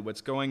likely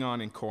what's going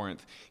on in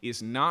Corinth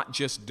is not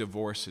just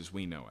divorce as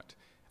we know it.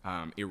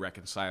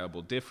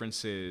 Irreconcilable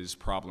differences,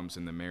 problems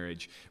in the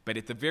marriage. But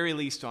at the very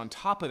least, on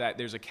top of that,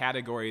 there's a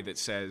category that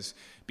says,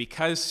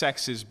 because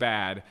sex is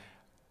bad,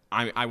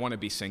 I want to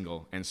be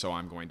single, and so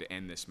I'm going to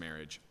end this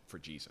marriage for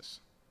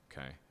Jesus.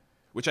 Okay?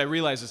 Which I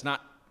realize is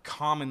not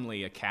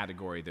commonly a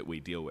category that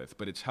we deal with,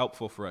 but it's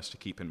helpful for us to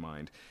keep in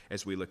mind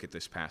as we look at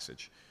this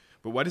passage.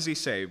 But what does he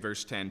say?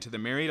 Verse 10, to the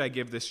married I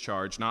give this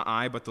charge, not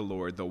I, but the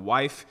Lord. The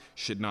wife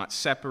should not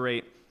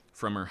separate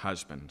from her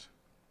husband.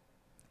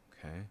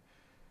 Okay?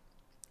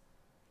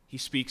 He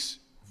speaks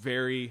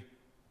very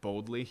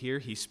boldly here.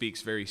 He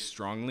speaks very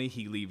strongly.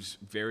 He leaves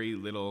very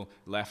little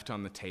left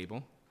on the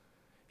table.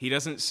 He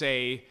doesn't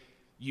say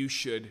you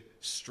should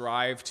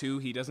strive to.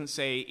 He doesn't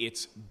say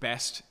it's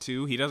best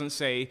to. He doesn't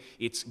say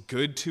it's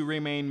good to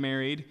remain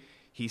married.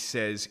 He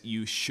says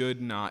you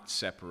should not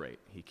separate.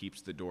 He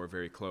keeps the door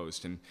very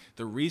closed. And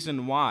the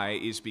reason why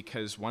is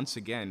because, once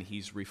again,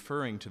 he's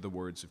referring to the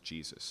words of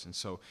Jesus. And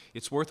so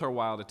it's worth our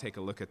while to take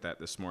a look at that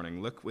this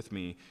morning. Look with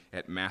me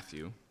at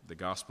Matthew, the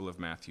Gospel of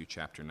Matthew,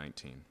 chapter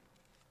 19.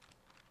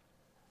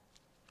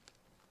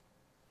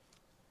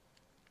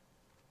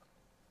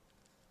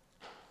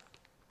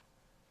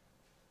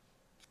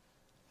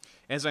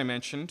 As I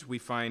mentioned, we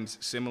find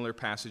similar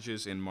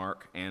passages in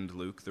Mark and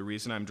Luke. The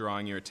reason I'm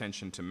drawing your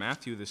attention to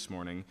Matthew this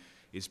morning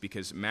is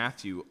because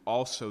Matthew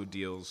also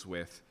deals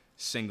with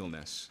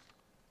singleness.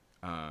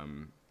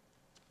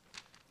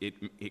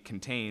 It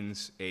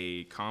contains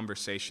a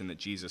conversation that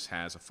Jesus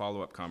has, a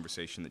follow-up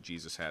conversation that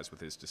Jesus has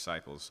with his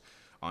disciples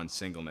on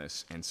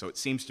singleness. And so it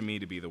seems to me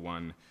to be the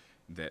one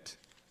that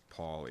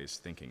Paul is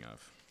thinking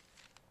of.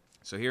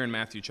 So here in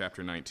Matthew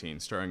chapter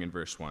 19, starting in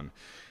verse 1.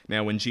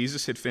 Now when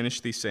Jesus had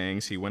finished these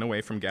sayings, he went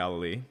away from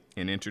Galilee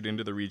and entered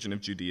into the region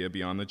of Judea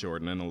beyond the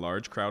Jordan, and a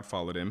large crowd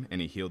followed him,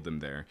 and he healed them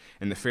there.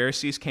 And the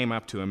Pharisees came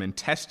up to him and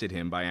tested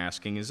him by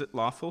asking, is it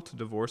lawful to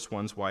divorce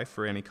one's wife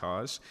for any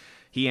cause?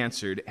 He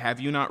answered, have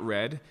you not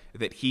read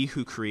that he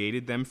who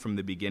created them from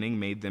the beginning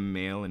made them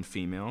male and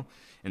female,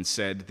 and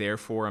said,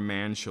 therefore a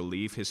man shall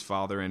leave his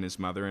father and his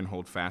mother and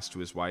hold fast to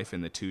his wife,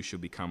 and the two shall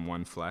become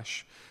one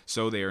flesh?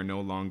 So they are no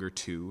longer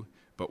two,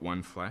 but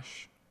one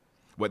flesh.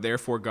 What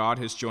therefore God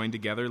has joined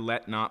together,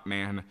 let not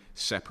man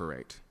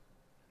separate.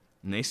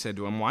 And they said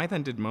to him, why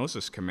then did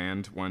Moses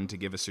command one to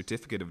give a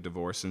certificate of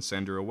divorce and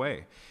send her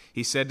away?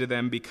 He said to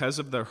them, because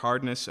of the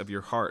hardness of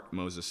your heart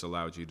Moses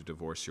allowed you to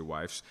divorce your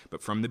wives,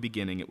 but from the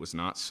beginning it was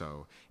not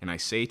so. And I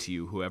say to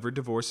you, whoever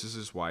divorces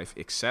his wife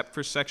except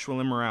for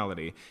sexual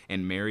immorality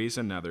and marries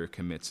another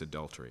commits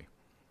adultery.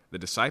 The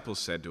disciples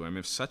said to him,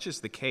 if such is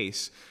the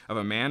case of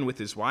a man with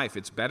his wife,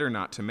 it's better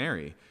not to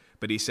marry.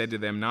 But he said to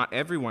them, not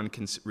everyone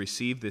can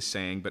receive this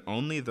saying, but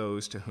only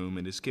those to whom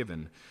it is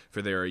given.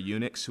 For there are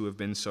eunuchs who have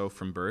been so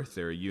from birth,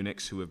 there are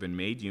eunuchs who have been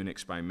made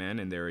eunuchs by men,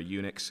 and there are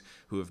eunuchs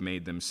who have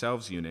made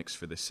themselves eunuchs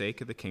for the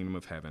sake of the kingdom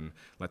of heaven.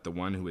 Let the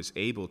one who is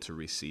able to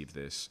receive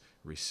this,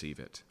 receive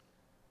it.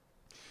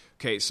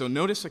 Okay, so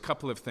notice a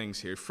couple of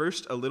things here.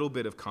 First, a little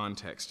bit of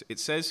context. It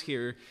says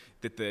here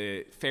that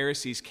the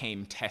Pharisees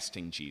came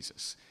testing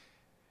Jesus.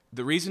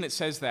 The reason it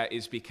says that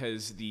is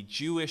because the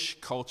Jewish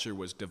culture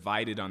was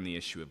divided on the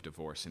issue of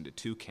divorce into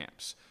two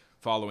camps,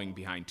 following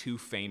behind two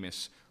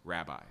famous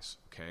rabbis.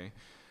 Okay,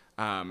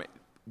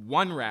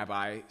 one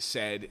rabbi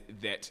said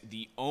that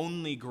the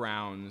only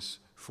grounds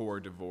for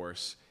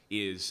divorce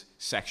is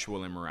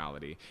sexual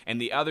immorality,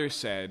 and the other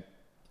said,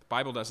 the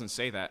Bible doesn't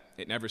say that.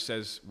 It never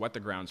says what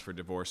the grounds for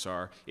divorce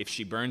are. If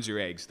she burns your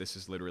eggs, this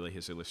is literally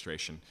his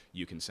illustration,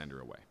 you can send her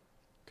away.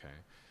 Okay.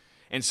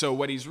 And so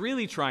what he's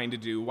really trying to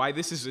do, why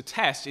this is a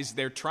test, is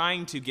they're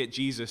trying to get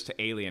Jesus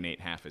to alienate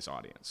half his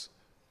audience.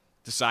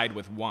 To side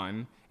with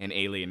one and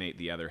alienate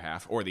the other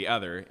half, or the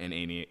other and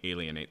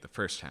alienate the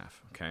first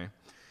half, okay?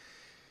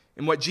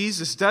 And what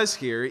Jesus does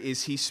here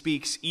is he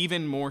speaks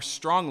even more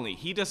strongly.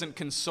 He doesn't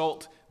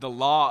consult the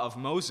law of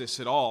Moses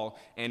at all,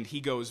 and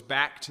he goes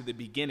back to the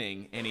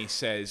beginning, and he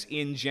says,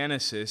 in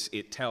Genesis,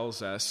 it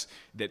tells us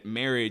that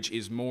marriage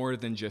is more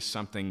than just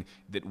something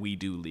that we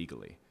do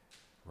legally.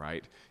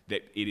 Right?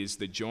 That it is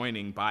the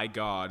joining by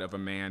God of a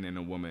man and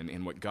a woman,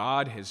 and what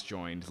God has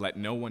joined, let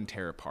no one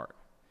tear apart.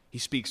 He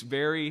speaks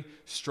very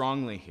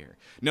strongly here.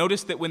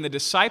 Notice that when the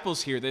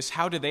disciples hear this,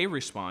 how do they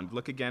respond?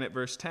 Look again at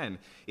verse 10.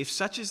 If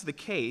such is the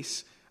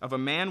case of a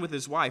man with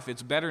his wife,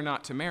 it's better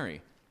not to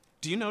marry.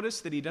 Do you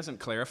notice that he doesn't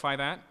clarify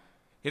that?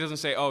 He doesn't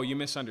say, oh, you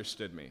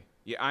misunderstood me.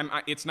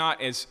 It's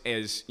not as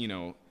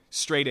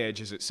straight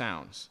edge as it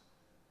sounds.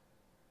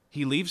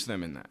 He leaves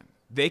them in that.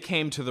 They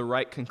came to the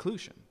right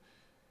conclusion.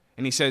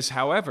 And he says,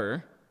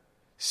 however,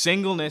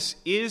 singleness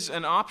is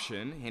an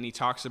option, and he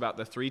talks about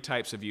the three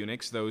types of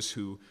eunuchs, those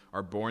who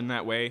are born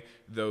that way,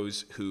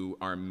 those who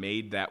are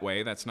made that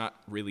way. That's not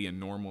really a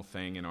normal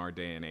thing in our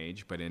day and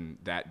age, but in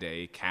that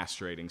day,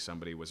 castrating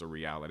somebody was a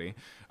reality.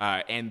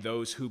 And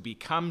those who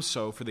become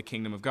so for the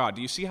kingdom of God.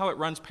 Do you see how it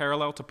runs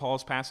parallel to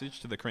Paul's passage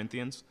to the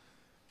Corinthians?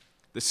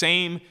 The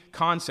same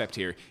concept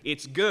here.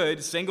 It's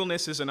good,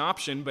 singleness is an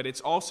option, but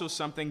it's also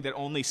something that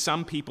only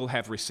some people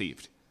have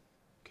received.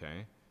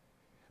 Okay?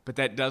 But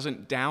that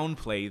doesn't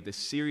downplay the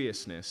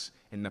seriousness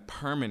and the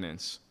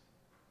permanence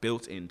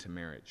built into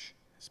marriage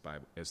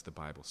as the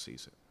Bible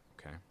sees it.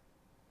 Okay?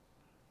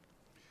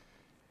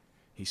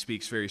 He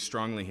speaks very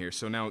strongly here.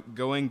 So now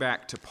going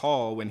back to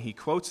Paul, when he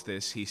quotes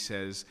this, he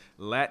says,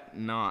 let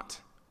not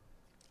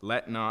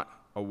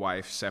a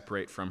wife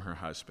separate from her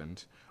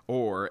husband,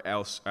 or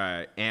else,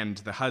 and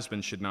the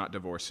husband should not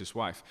divorce his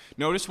wife.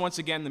 Notice once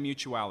again the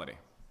mutuality.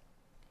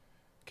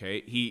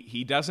 Okay,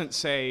 he doesn't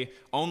say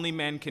only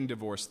men can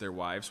divorce their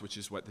wives, which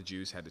is what the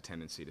Jews had a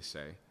tendency to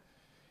say.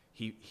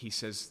 He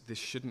says this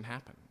shouldn't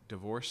happen.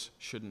 Divorce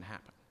shouldn't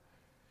happen.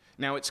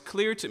 Now, it's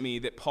clear to me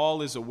that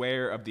Paul is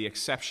aware of the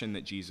exception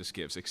that Jesus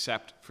gives,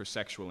 except for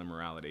sexual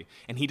immorality.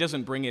 And he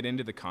doesn't bring it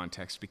into the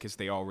context because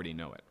they already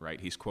know it,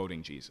 right? He's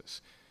quoting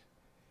Jesus.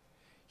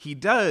 He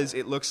does,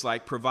 it looks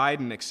like, provide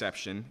an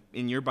exception.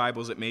 In your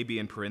Bibles, it may be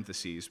in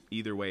parentheses.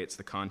 Either way, it's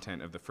the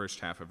content of the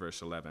first half of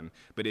verse 11.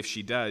 But if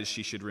she does,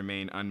 she should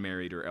remain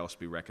unmarried or else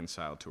be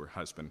reconciled to her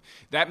husband.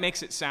 That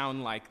makes it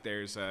sound like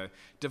there's a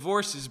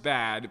divorce is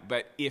bad,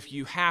 but if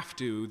you have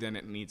to, then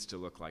it needs to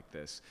look like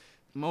this.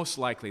 Most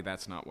likely,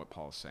 that's not what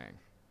Paul's saying.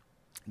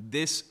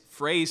 This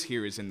phrase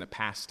here is in the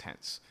past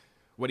tense.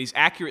 What he's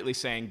accurately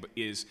saying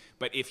is,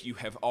 but if you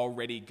have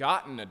already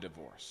gotten a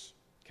divorce.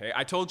 Okay,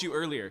 I told you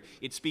earlier,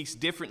 it speaks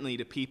differently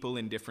to people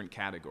in different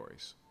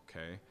categories.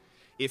 Okay?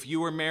 If you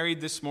were married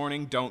this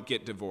morning, don't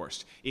get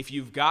divorced. If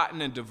you've gotten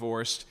a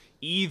divorce,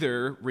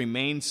 either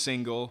remain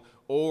single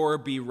or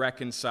be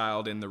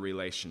reconciled in the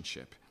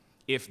relationship.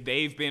 If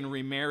they've been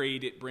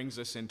remarried, it brings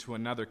us into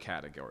another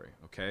category.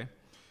 Okay?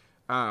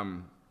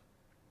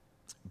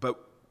 But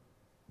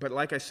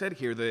like I said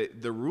here,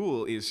 the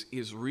rule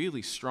is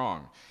really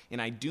strong.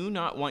 And I do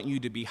not want you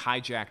to be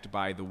hijacked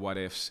by the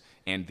what-ifs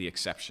and the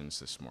exceptions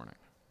this morning.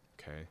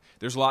 Okay.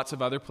 There's lots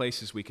of other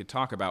places we could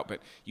talk about,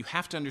 but you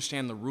have to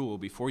understand the rule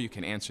before you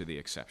can answer the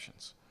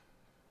exceptions.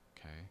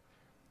 Okay.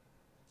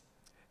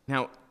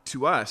 Now,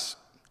 to us,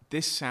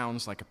 this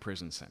sounds like a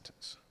prison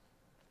sentence.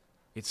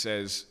 It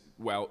says,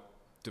 well,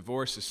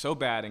 divorce is so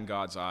bad in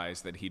God's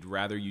eyes that he'd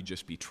rather you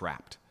just be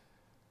trapped.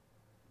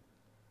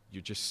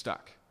 You're just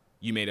stuck.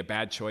 You made a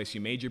bad choice.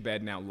 You made your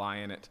bed, now lie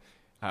in it.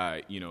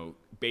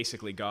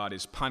 Basically God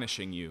is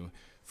punishing you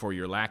for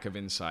your lack of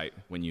insight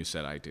when you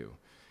said, I do.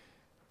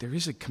 There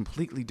is a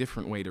completely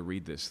different way to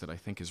read this that I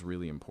think is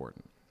really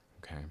important,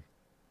 okay?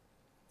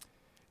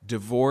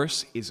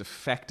 Divorce is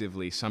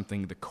effectively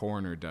something the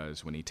coroner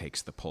does when he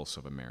takes the pulse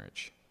of a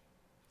marriage.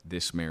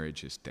 This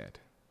marriage is dead,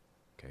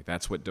 okay?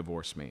 That's what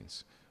divorce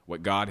means.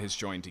 What God has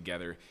joined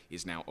together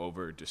is now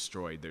over,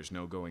 destroyed. There's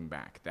no going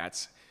back.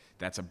 That's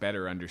a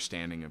better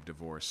understanding of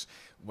divorce.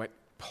 What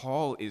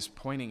Paul is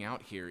pointing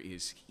out here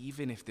is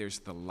even if there's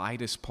the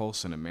lightest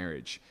pulse in a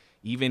marriage,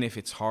 even if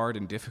it's hard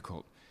and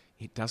difficult,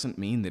 it doesn't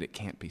mean that it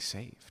can't be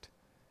saved.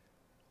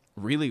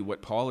 Really,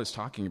 what Paul is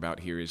talking about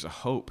here is a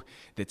hope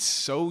that's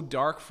so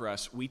dark for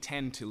us, we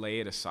tend to lay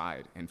it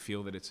aside and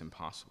feel that it's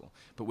impossible.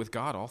 But with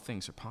God, all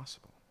things are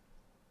possible.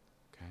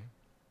 Okay?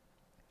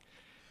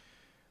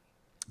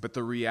 But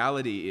the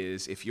reality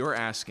is, if you're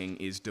asking,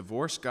 is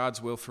divorce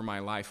God's will for my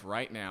life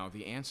right now,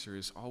 the answer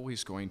is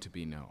always going to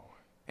be no.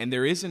 And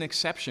there is an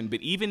exception,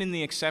 but even in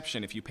the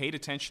exception, if you paid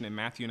attention in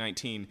Matthew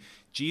 19,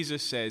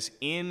 Jesus says,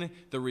 in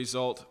the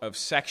result of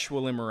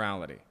sexual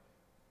immorality,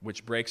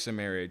 which breaks a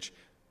marriage,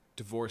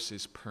 divorce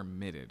is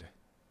permitted,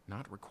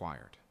 not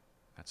required.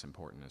 That's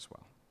important as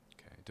well.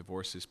 Okay?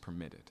 Divorce is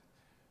permitted.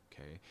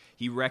 Okay?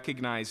 He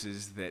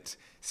recognizes that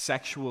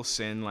sexual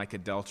sin, like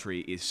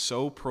adultery, is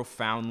so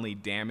profoundly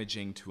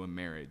damaging to a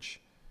marriage.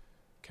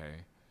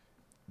 Okay?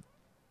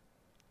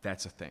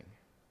 That's a thing.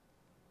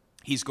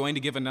 He's going to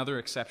give another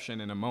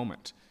exception in a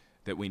moment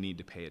that we need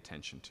to pay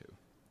attention to.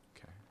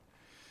 Okay.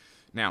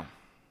 Now,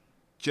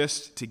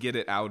 just to get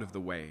it out of the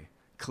way,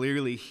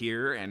 clearly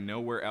here and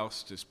nowhere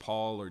else does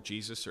Paul or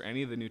Jesus or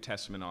any of the New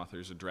Testament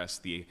authors address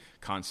the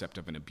concept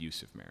of an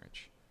abusive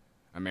marriage,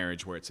 a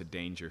marriage where it's a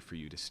danger for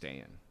you to stay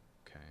in.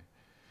 Okay.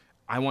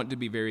 I want to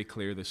be very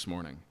clear this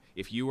morning.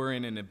 If you are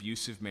in an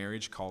abusive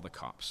marriage, call the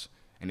cops.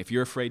 And if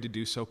you're afraid to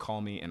do so,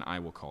 call me and I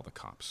will call the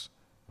cops.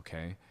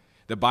 Okay?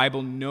 The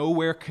Bible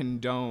nowhere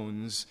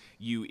condones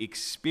you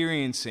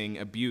experiencing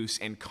abuse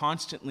and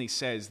constantly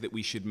says that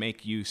we should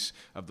make use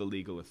of the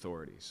legal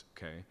authorities,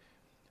 okay?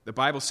 The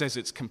Bible says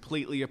it's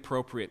completely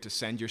appropriate to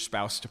send your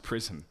spouse to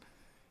prison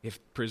if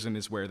prison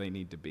is where they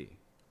need to be.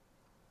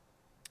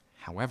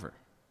 However,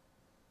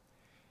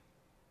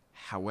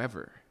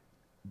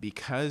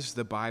 because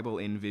the Bible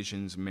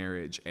envisions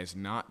marriage as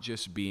not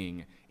just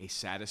being a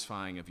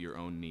satisfying of your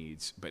own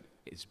needs, but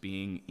as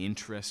being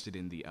interested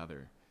in the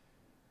other,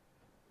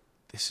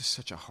 this is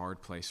such a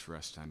hard place for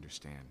us to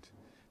understand.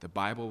 The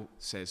Bible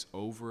says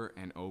over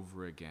and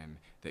over again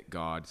that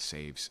God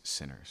saves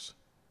sinners.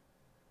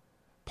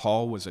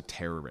 Paul was a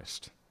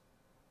terrorist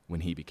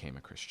when he became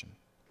a Christian,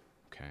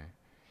 okay?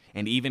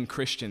 And even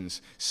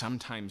Christians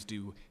sometimes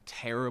do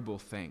terrible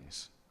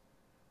things.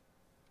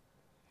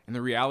 And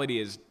the reality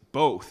is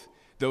both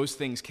those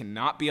things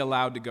cannot be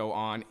allowed to go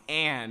on,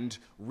 and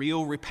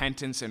real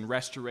repentance and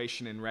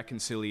restoration and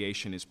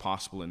reconciliation is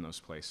possible in those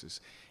places.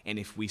 And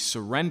if we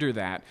surrender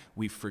that,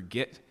 we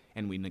forget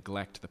and we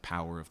neglect the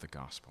power of the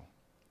gospel.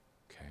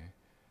 Okay?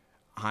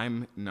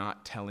 I'm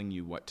not telling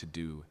you what to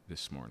do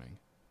this morning.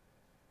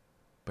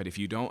 But if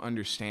you don't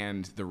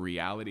understand the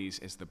realities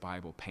as the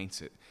Bible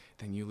paints it,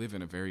 then you live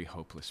in a very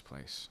hopeless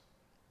place.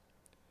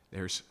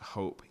 There's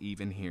hope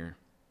even here.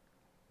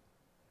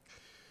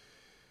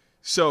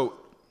 So,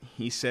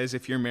 he says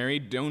if you're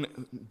married,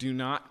 do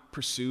not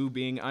pursue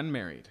being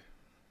unmarried.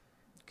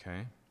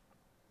 Okay?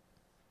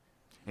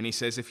 And he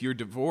says if you're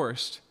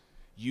divorced,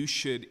 you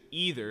should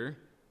either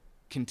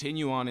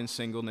continue on in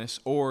singleness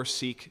or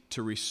seek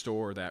to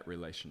restore that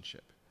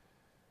relationship.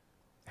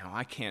 Now,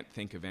 I can't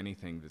think of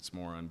anything that's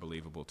more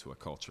unbelievable to a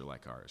culture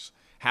like ours.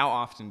 How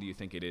often do you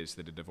think it is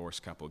that a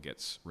divorced couple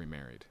gets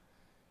remarried?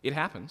 It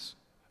happens.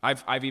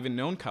 I've even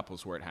known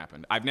couples where it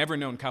happened. I've never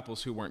known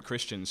couples who weren't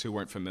Christians who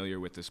weren't familiar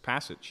with this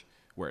passage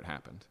where it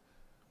happened.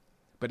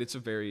 But it's a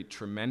very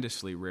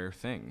tremendously rare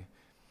thing.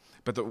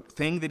 But the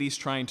thing that he's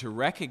trying to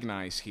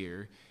recognize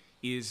here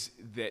is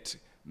that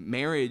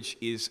marriage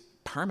is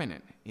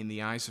permanent in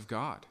the eyes of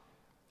God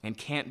and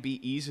can't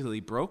be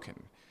easily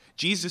broken.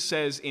 Jesus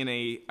says in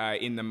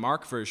the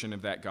Mark version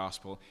of that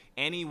gospel,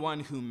 anyone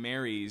who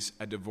marries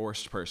a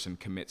divorced person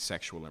commits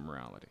sexual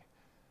immorality.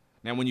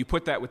 Now, when you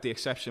put that with the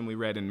exception we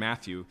read in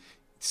Matthew,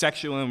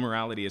 sexual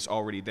immorality is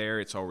already there,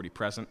 it's already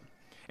present.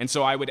 And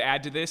so I would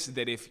add to this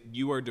that if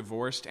you are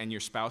divorced and your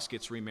spouse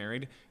gets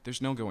remarried,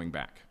 there's no going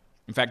back.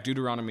 In fact,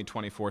 Deuteronomy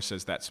 24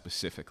 says that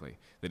specifically,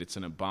 that it's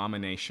an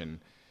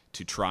abomination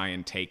to try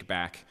and take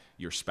back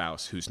your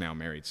spouse who's now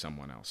married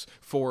someone else,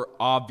 for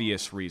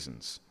obvious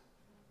reasons,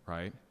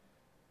 right?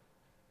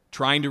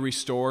 Trying to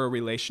restore a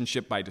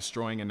relationship by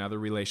destroying another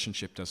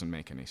relationship doesn't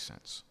make any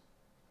sense.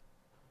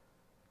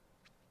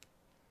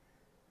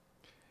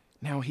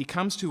 Now, he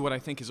comes to what I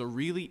think is a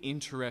really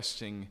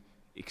interesting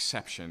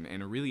exception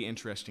and a really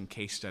interesting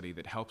case study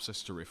that helps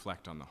us to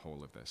reflect on the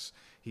whole of this.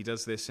 He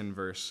does this in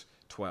verse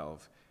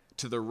 12.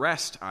 To the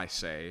rest I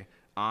say,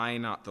 I,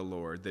 not the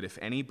Lord, that if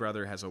any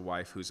brother has a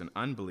wife who's an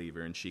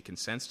unbeliever and she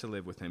consents to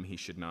live with him, he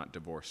should not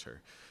divorce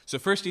her. So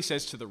first he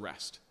says to the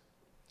rest.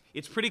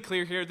 It's pretty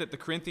clear here that the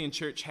Corinthian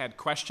church had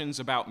questions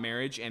about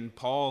marriage, and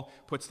Paul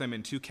puts them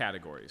in two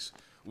categories.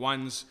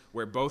 One's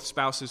where both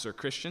spouses are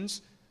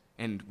Christians,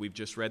 and we've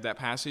just read that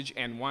passage,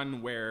 and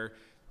one where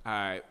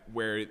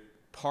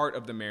part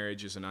of the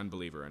marriage is an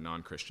unbeliever, a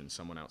non-Christian,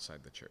 someone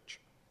outside the church.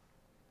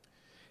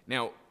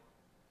 Now,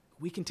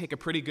 we can take a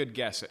pretty good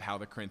guess at how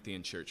the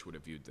Corinthian church would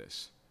have viewed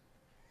this.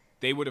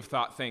 They would have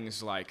thought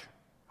things like,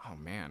 oh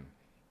man,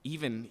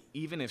 even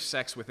if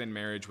sex within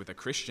marriage with a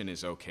Christian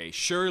is okay,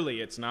 surely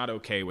it's not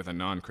okay with a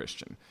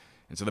non-Christian.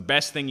 And so the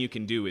best thing you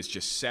can do is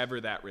just sever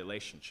that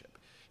relationship.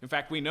 In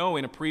fact, we know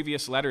in a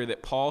previous letter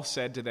that Paul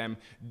said to them,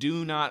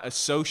 do not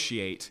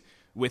associate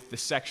with the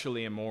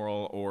sexually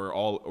immoral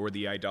or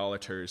the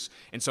idolaters.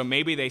 And so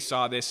maybe they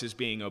saw this as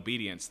being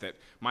obedience, that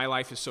my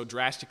life is so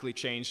drastically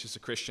changed as a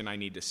Christian, I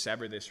need to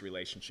sever this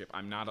relationship.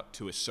 I'm not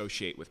to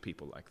associate with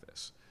people like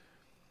this.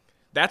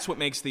 That's what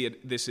makes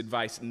this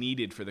advice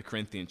needed for the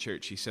Corinthian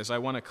church. He says, I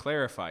want to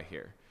clarify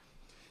here.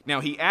 Now,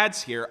 he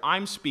adds here,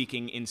 I'm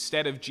speaking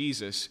instead of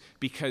Jesus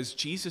because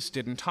Jesus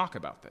didn't talk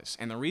about this.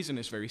 And the reason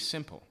is very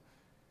simple.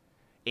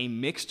 A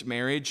mixed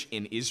marriage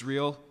in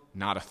Israel,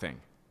 not a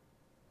thing.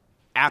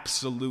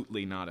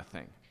 Absolutely not a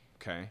thing,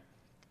 okay?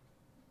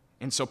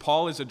 And so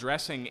Paul is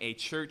addressing a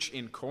church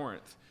in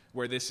Corinth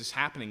where this is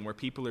happening, where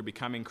people are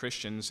becoming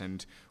Christians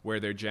and where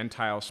their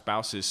Gentile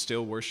spouses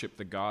still worship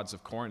the gods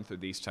of Corinth or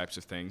these types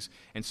of things.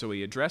 And so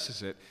he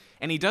addresses it.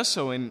 And he does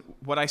so in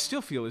what I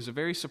still feel is a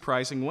very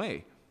surprising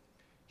way.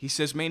 He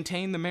says,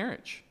 maintain the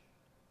marriage.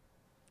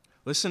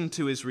 Listen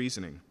to his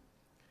reasoning.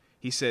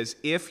 He says,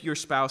 if your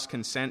spouse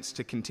consents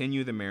to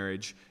continue the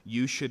marriage,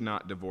 you should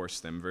not divorce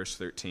them. Verse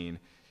 13.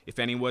 If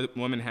any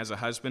woman has a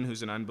husband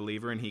who's an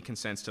unbeliever and he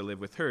consents to live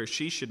with her,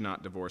 she should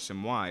not divorce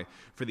him. Why?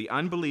 For the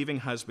unbelieving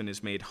husband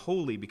is made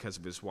holy because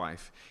of his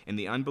wife, and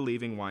the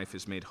unbelieving wife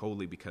is made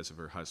holy because of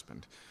her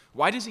husband.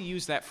 Why does he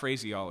use that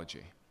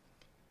phraseology?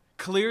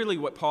 Clearly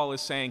what Paul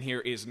is saying here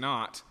is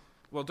not,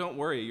 well, don't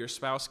worry, your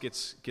spouse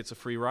gets a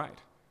free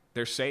ride.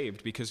 They're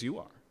saved because you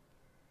are.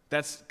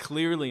 That's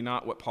clearly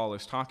not what Paul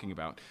is talking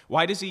about.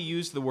 Why does he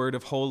use the word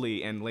of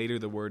holy and later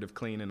the word of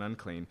clean and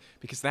unclean?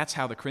 Because that's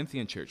how the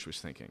Corinthian church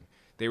was thinking.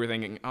 They were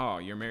thinking, oh,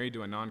 you're married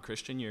to a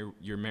non-Christian,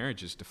 your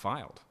marriage is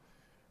defiled,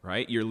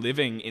 right? You're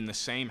living in the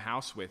same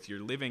house with, you're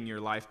living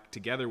your life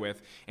together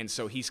with, and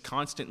so he's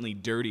constantly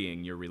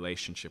dirtying your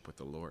relationship with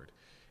the Lord.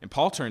 And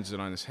Paul turns it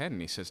on his head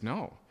and he says,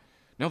 no,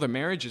 the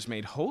marriage is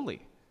made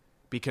holy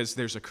because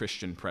there's a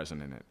Christian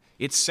present in it.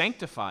 It's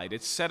sanctified.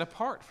 It's set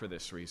apart for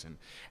this reason.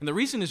 And the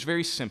reason is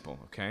very simple,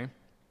 okay?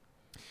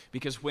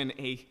 Because when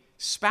a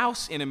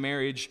spouse in a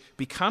marriage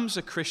becomes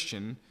a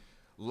Christian,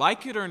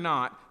 like it or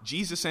not,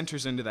 Jesus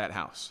enters into that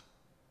house,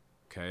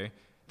 okay?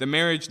 The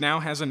marriage now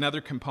has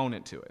another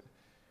component to it.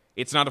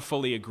 It's not a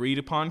fully agreed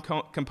upon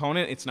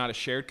component. It's not a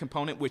shared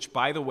component, which,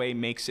 by the way,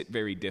 makes it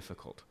very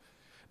difficult.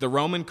 The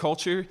Roman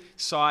culture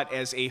saw it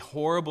as a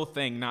horrible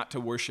thing not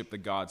to worship the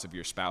gods of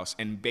your spouse,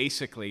 and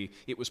basically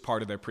it was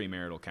part of their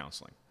premarital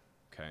counseling.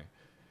 Okay?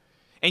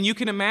 And you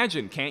can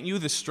imagine, can't you,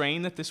 the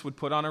strain that this would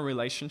put on a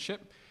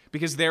relationship?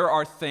 Because there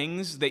are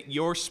things that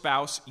your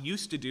spouse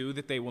used to do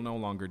that they will no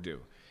longer do.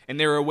 And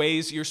there are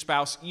ways your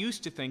spouse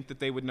used to think that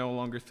they would no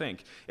longer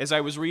think. As I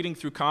was reading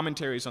through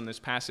commentaries on this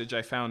passage,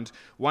 I found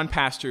one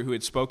pastor who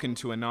had spoken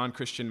to a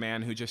non-Christian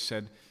man who just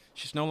said,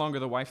 she's no longer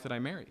the wife that I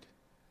married.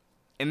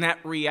 And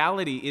that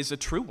reality is a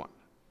true one,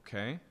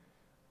 okay?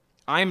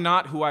 I am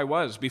not who I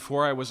was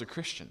before I was a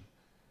Christian.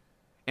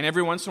 And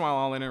every once in a while,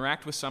 I'll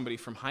interact with somebody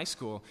from high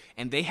school,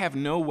 and they have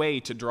no way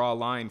to draw a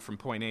line from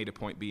point A to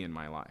point B in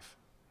my life.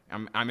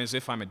 I'm as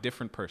if I'm a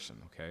different person,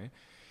 okay?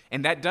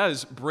 And that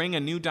does bring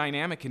a new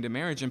dynamic into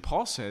marriage, and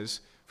Paul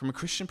says, from a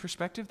Christian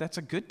perspective, that's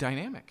a good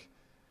dynamic.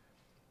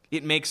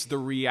 It makes the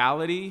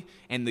reality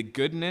and the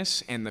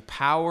goodness and the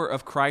power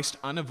of Christ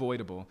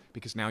unavoidable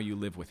because now you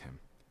live with him.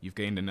 You've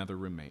gained another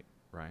roommate,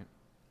 right?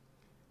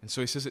 And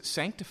so he says it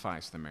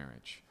sanctifies the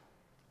marriage.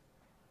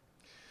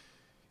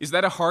 Is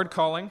that a hard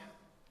calling?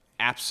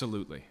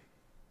 Absolutely.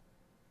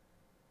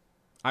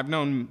 I've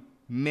known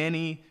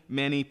many,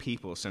 many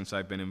people since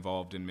I've been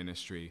involved in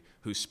ministry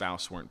whose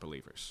spouse weren't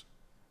believers.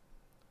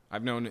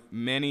 I've known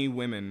many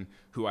women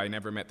who I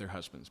never met their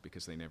husbands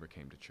because they never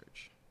came to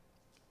church.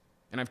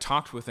 And I've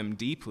talked with them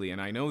deeply,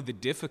 and I know the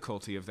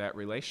difficulty of that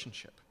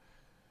relationship.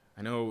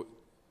 I know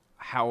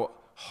how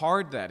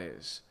hard that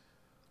is.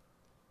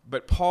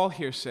 But Paul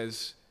here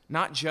says,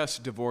 not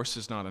just divorce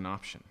is not an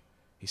option.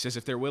 He says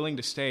if they're willing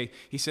to stay,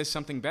 he says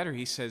something better.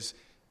 He says,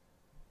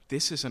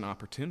 this is an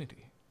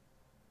opportunity.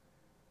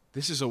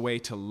 This is a way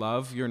to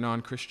love your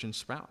non-Christian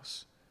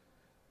spouse.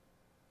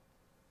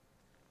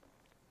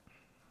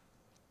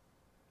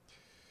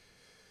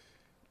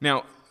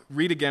 Now,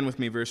 read again with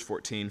me verse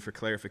 14 for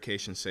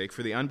clarification's sake.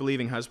 For the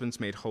unbelieving husband's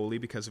made holy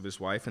because of his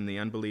wife, and the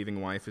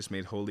unbelieving wife is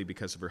made holy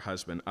because of her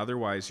husband.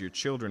 Otherwise, your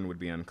children would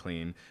be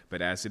unclean,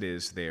 but as it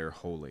is, they are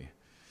holy.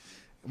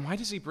 Why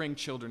does he bring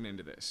children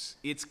into this?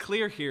 It's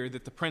clear here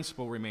that the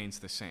principle remains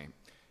the same.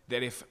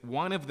 That if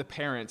one of the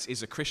parents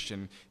is a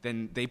Christian,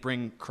 then they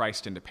bring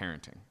Christ into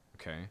parenting,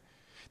 okay?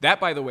 That,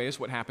 by the way, is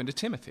what happened to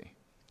Timothy.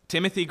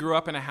 Timothy grew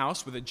up in a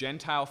house with a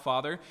Gentile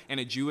father and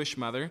a Jewish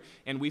mother,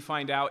 and we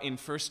find out in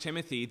 1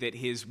 Timothy that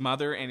his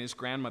mother and his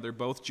grandmother,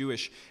 both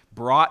Jewish,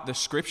 brought the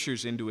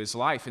scriptures into his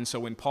life. And so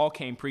when Paul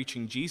came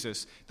preaching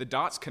Jesus, the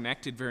dots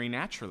connected very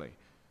naturally,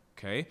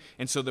 okay?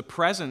 And so the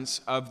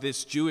presence of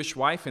this Jewish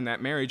wife in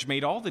that marriage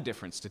made all the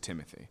difference to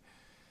Timothy.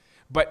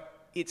 But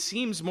it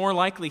seems more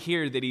likely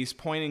here that he's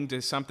pointing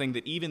to something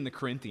that even the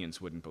Corinthians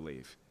wouldn't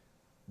believe.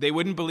 They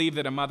wouldn't believe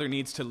that a mother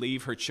needs to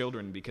leave her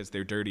children because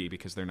they're dirty,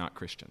 because they're not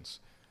Christians,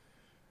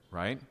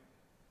 right?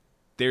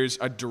 There's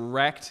a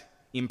direct,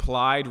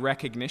 implied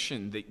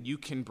recognition that you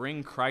can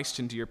bring Christ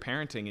into your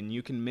parenting and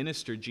you can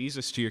minister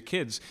Jesus to your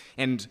kids,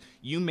 and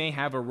you may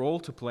have a role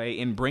to play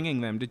in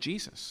bringing them to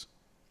Jesus.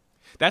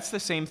 That's the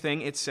same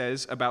thing it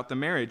says about the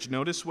marriage.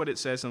 Notice what it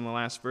says in the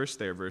last verse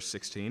there, verse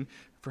 16.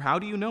 For how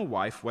do you know,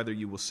 wife, whether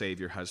you will save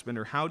your husband?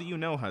 Or how do you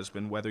know,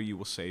 husband, whether you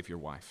will save your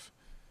wife?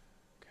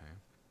 Okay.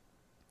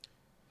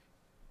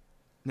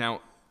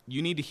 Now,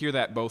 you need to hear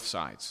that both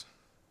sides.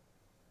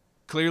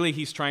 Clearly,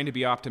 he's trying to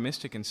be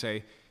optimistic and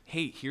say,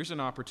 hey, here's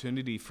an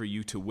opportunity for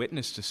you to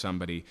witness to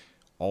somebody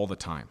all the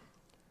time,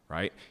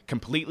 right?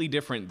 Completely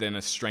different than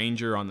a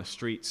stranger on the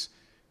streets.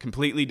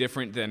 Completely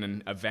different than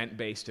an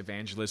event-based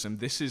evangelism.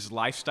 This is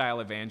lifestyle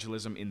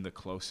evangelism in the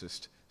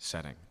closest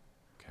setting.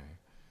 Okay.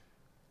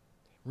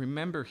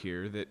 Remember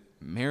here that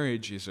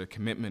marriage is a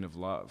commitment of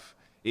love.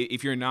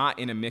 If you're not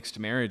in a mixed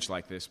marriage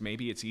like this,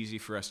 maybe it's easy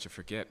for us to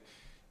forget.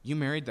 You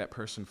married that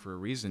person for a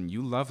reason.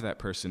 You love that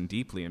person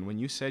deeply. And when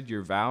you said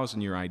your vows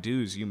and your I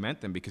do's, you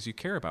meant them because you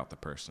care about the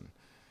person.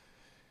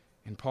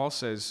 And Paul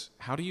says,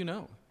 how do you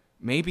know?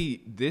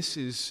 Maybe this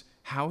is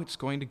how it's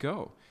going to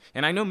go.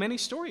 And I know many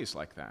stories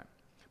like that.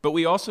 But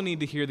we also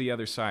need to hear the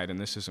other side, and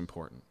this is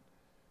important.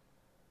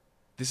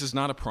 This is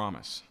not a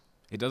promise.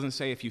 It doesn't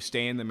say if you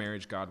stay in the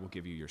marriage, God will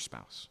give you your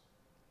spouse.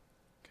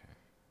 Okay.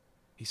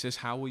 He says,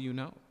 how will you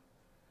know?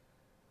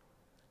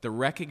 The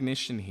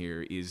recognition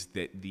here is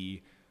that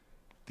the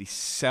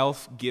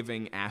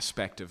self-giving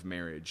aspect of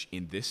marriage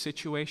in this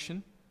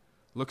situation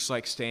looks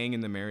like staying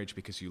in the marriage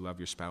because you love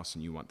your spouse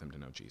and you want them to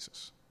know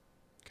Jesus.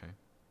 Okay?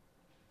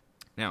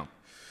 Now,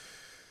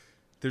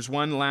 there's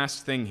one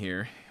last thing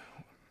here.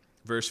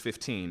 Verse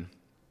 15.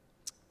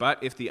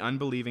 But if the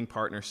unbelieving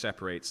partner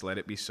separates, let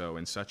it be so.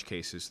 In such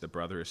cases, the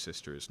brother or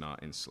sister is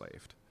not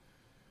enslaved.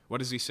 What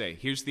does he say?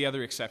 Here's the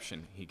other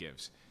exception he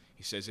gives.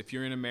 He says, if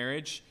you're in a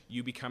marriage,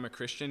 you become a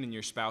Christian and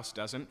your spouse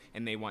doesn't,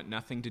 and they want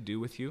nothing to do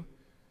with you,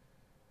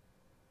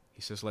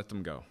 he says, let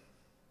them go.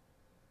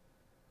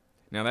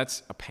 Now,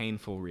 that's a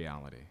painful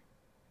reality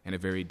and a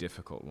very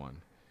difficult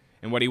one.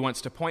 And what he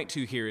wants to point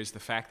to here is the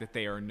fact that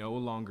they are no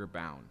longer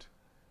bound,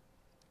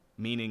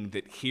 meaning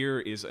that here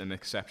is an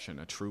exception,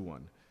 a true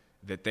one,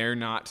 that they're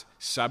not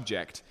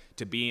subject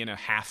to be in a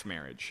half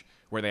marriage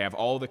where they have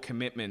all the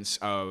commitments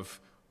of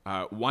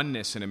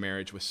oneness in a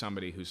marriage with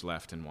somebody who's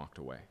left and walked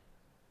away.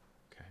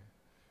 Okay?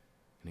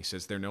 And he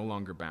says they're no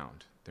longer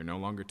bound. They're no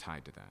longer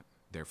tied to that.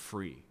 They're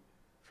free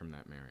from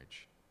that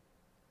marriage.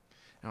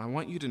 Now, I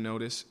want you to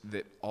notice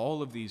that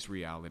all of these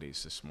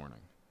realities this morning,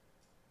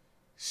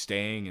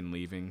 staying and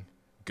leaving,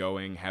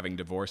 going, having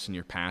divorce in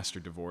your past or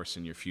divorce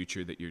in your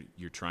future that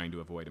you're trying to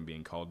avoid and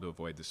being called to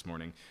avoid this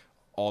morning,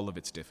 all of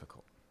it's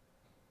difficult.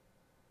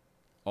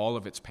 All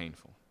of it's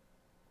painful.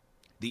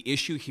 The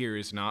issue here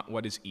is not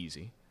what is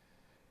easy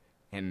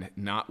and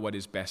not what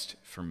is best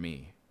for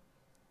me.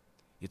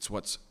 It's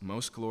what's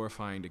most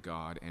glorifying to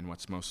God and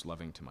what's most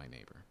loving to my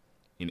neighbor.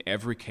 In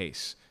every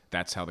case,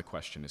 that's how the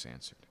question is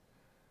answered.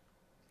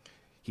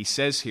 He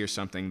says here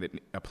something that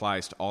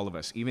applies to all of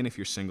us, even if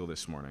you're single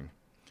this morning.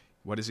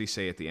 What does he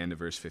say at the end of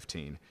verse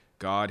 15?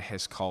 God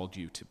has called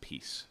you to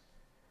peace.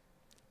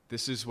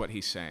 This is what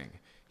he's saying.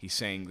 He's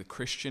saying the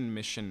Christian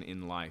mission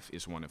in life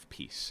is one of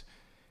peace,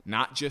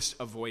 not just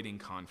avoiding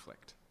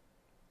conflict.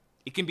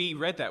 It can be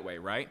read that way,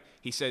 right?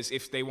 He says,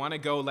 if they want to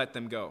go, let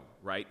them go,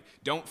 right?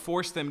 Don't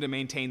force them to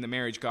maintain the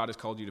marriage. God has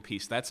called you to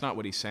peace. That's not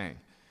what he's saying.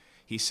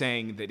 He's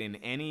saying that in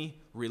any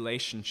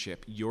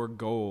relationship, your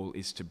goal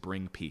is to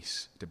bring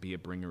peace, to be a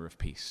bringer of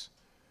peace,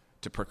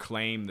 to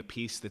proclaim the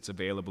peace that's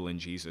available in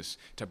Jesus,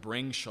 to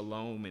bring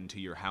shalom into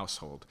your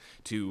household,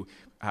 to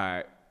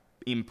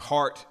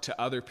impart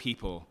to other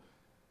people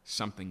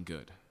something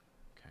good.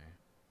 Okay.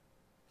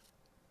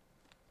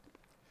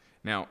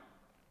 Now,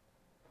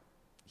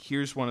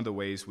 here's one of the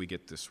ways we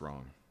get this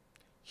wrong.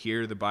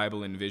 Here the Bible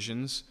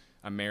envisions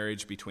a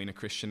marriage between a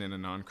Christian and a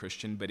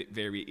non-Christian, but it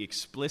very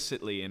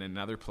explicitly in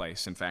another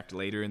place, in fact,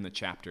 later in the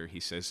chapter, he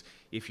says,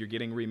 if you're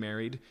getting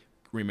remarried,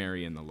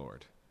 remarry in the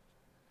Lord.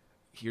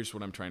 Here's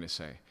what I'm trying to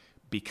say.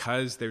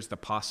 Because there's the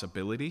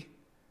possibility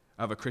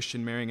of a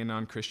Christian marrying a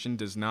non-Christian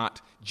does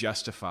not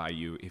justify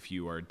you if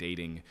you are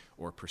dating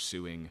or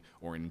pursuing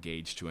or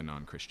engaged to a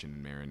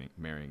non-Christian and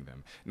marrying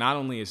them. Not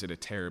only is it a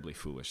terribly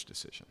foolish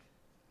decision,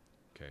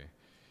 okay?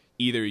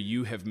 Either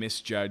you have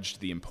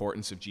misjudged the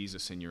importance of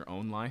Jesus in your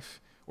own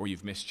life, or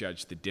you've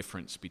misjudged the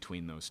difference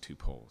between those two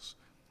poles.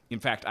 In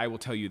fact, I will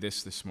tell you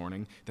this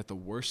morning, that the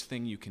worst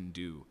thing you can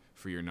do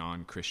for your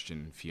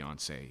non-Christian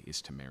fiancé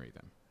is to marry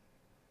them.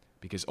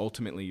 Because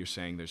ultimately you're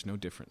saying there's no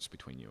difference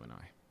between you and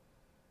I.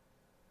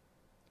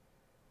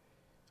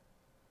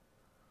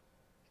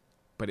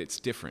 But it's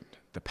different.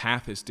 The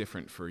path is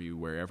different for you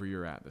wherever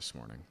you're at this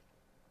morning.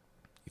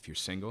 If you're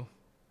single,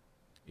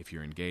 if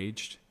you're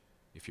engaged,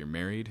 if you're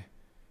married,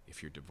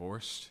 if you're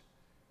divorced,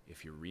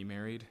 if you're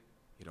remarried,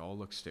 it all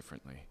looks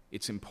differently.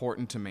 It's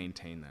important to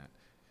maintain that.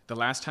 The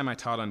last time I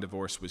taught on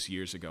divorce was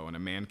years ago, and a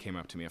man came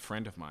up to me, a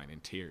friend of mine, in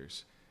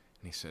tears,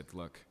 and he said,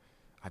 look,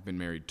 I've been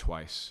married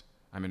twice.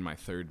 I'm in my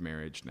third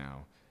marriage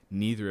now.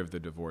 Neither of the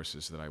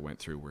divorces that I went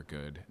through were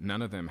good.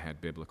 None of them had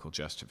biblical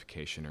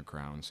justification or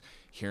grounds.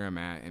 Here I'm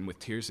at, and with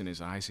tears in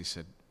his eyes, he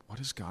said, what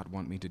does God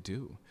want me to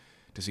do?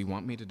 Does he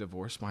want me to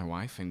divorce my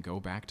wife and go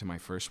back to my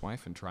first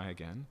wife and try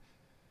again?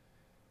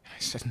 I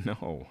said,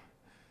 no.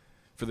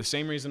 For the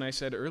same reason I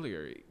said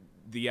earlier,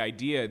 the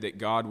idea that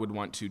God would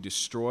want to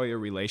destroy a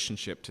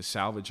relationship to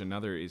salvage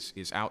another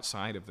is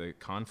outside of the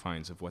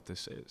confines of what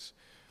this is.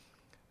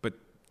 But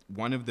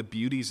one of the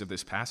beauties of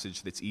this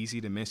passage that's easy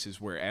to miss is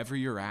wherever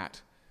you're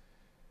at,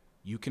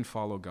 you can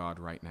follow God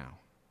right now.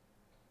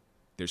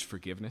 There's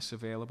forgiveness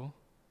available.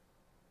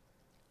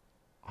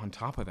 On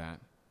top of that,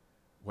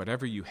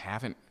 whatever you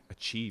haven't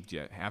achieved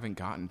yet, haven't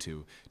gotten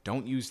to,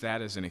 don't use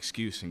that as an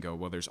excuse and go,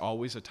 well, there's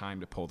always a time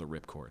to pull the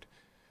ripcord.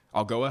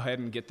 I'll go ahead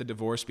and get the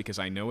divorce because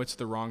I know it's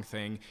the wrong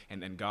thing,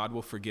 and then God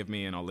will forgive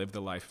me and I'll live the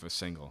life of a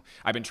single.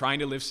 I've been trying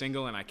to live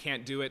single and I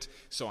can't do it,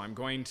 so I'm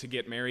going to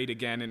get married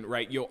again. And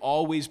right, you'll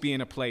always be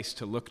in a place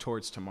to look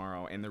towards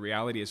tomorrow, and the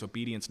reality is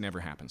obedience never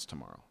happens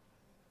tomorrow.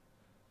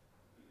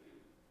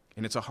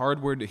 And it's a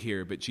hard word to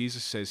hear, but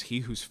Jesus says,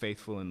 he who's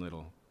faithful in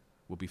little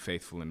will be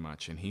faithful in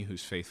much, and he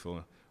who's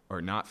faithful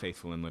or not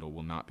faithful in little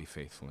will not be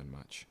faithful in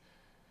much.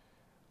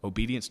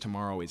 Obedience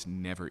tomorrow is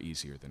never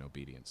easier than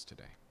obedience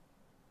today.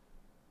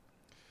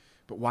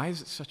 But why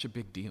is it such a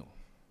big deal?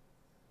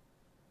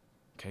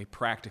 Okay,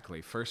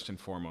 practically, first and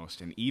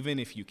foremost, and even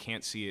if you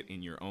can't see it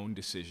in your own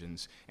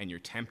decisions and you're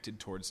tempted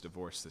towards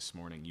divorce this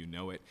morning, you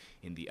know it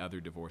in the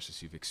other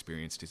divorces you've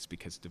experienced, it's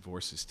because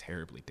divorce is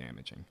terribly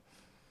damaging.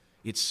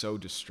 It's so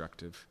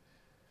destructive.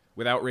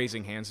 Without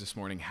raising hands this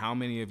morning, how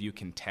many of you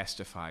can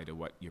testify to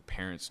what your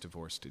parents'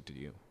 divorce did to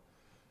you?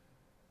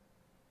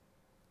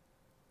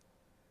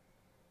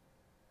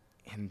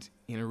 And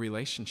in a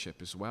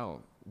relationship as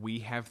well, we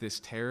have this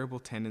terrible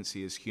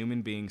tendency as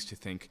human beings to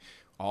think,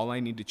 all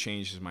I need to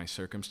change is my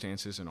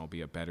circumstances and I'll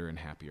be a better and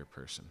happier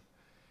person.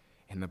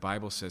 And the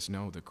Bible says,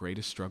 no, the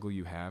greatest struggle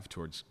you have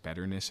towards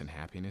betterness and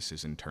happiness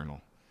is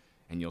internal,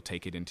 and you'll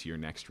take it into your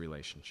next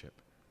relationship.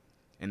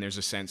 And there's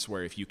a sense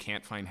where if you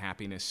can't find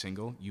happiness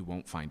single, you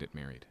won't find it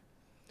married.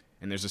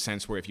 And there's a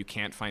sense where if you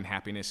can't find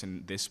happiness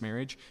in this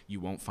marriage, you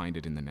won't find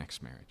it in the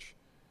next marriage.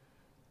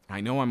 I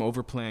know I'm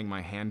overplaying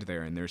my hand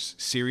there, and there's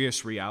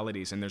serious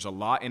realities, and there's a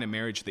lot in a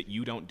marriage that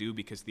you don't do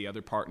because the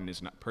other person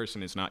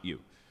is not you,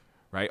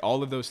 right?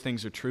 All of those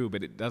things are true,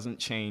 but it doesn't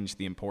change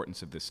the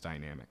importance of this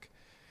dynamic.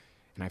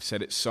 And I've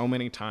said it so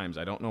many times,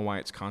 I don't know why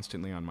it's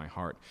constantly on my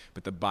heart,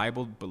 but the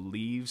Bible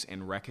believes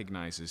and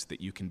recognizes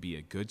that you can be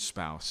a good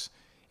spouse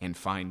and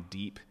find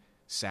deep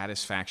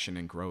satisfaction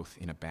and growth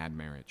in a bad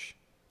marriage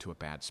to a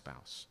bad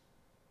spouse.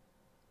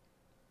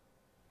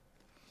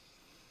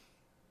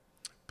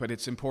 But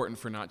it's important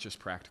for not just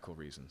practical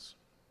reasons.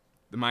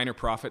 The Minor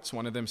Prophets,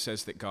 one of them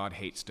says that God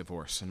hates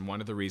divorce, and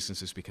one of the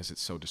reasons is because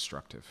it's so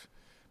destructive.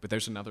 But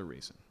there's another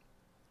reason,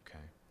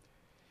 okay?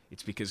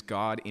 It's because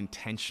God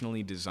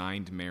intentionally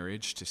designed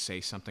marriage to say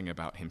something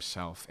about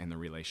himself and the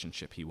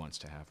relationship he wants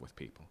to have with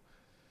people.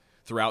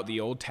 Throughout the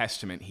Old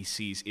Testament, he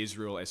sees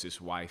Israel as his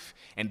wife,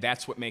 and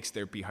that's what makes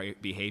their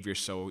behavior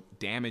so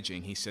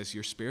damaging. He says,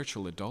 you're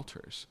spiritual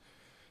adulterers.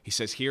 He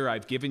says, here,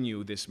 I've given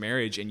you this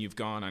marriage, and you've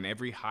gone on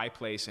every high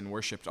place and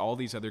worshipped all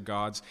these other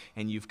gods,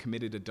 and you've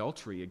committed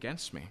adultery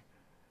against me.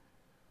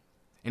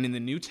 And in the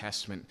New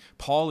Testament,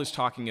 Paul is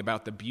talking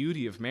about the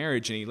beauty of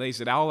marriage, and he lays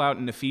it all out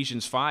in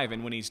Ephesians 5,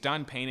 and when he's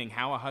done painting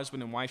how a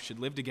husband and wife should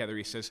live together,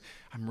 he says,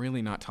 I'm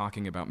really not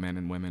talking about men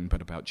and women,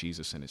 but about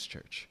Jesus and his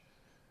church.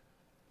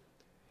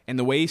 And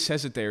the way he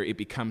says it there, it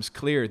becomes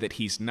clear that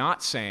he's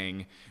not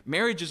saying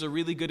marriage is a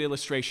really good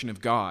illustration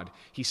of God.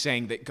 He's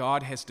saying that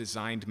God has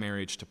designed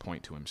marriage to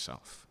point to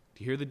himself.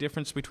 Do you hear the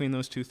difference between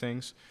those two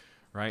things?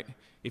 Right?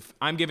 If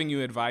I'm giving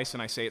you advice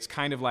and I say it's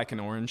kind of like an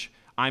orange,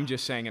 I'm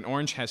just saying an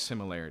orange has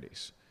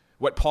similarities.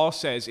 What Paul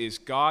says is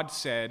God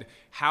said,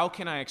 how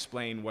can I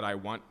explain what I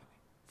want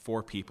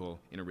for people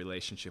in a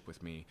relationship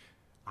with me?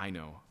 I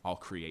know, I'll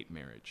create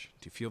marriage.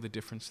 Do you feel the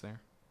difference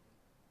there?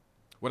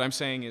 What I'm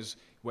saying is,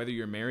 whether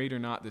you're married or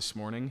not this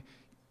morning,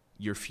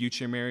 your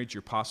future marriage,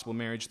 your possible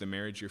marriage, the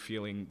marriage you're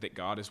feeling that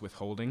God is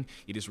withholding,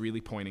 it is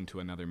really pointing to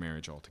another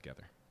marriage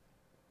altogether.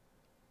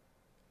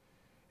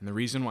 And the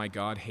reason why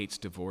God hates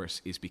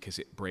divorce is because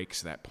it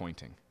breaks that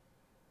pointing.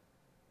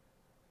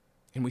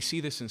 And we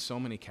see this in so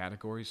many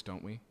categories,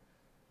 don't we?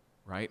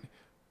 Right?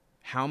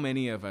 How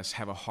many of us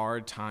have a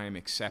hard time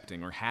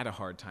accepting or had a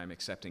hard time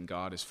accepting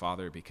God as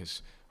Father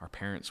because our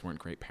parents weren't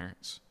great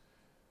parents?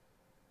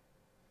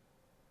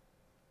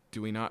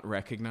 Do we not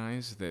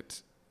recognize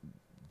that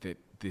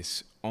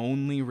this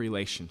only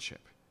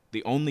relationship,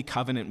 the only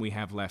covenant we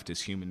have left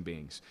as human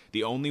beings,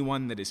 the only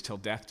one that is till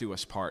death do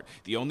us part,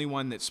 the only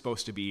one that's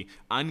supposed to be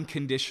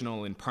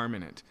unconditional and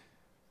permanent,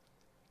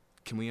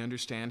 can we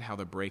understand how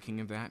the breaking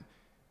of that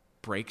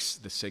breaks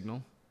the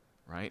signal,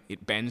 right?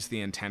 It bends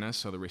the antenna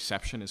so the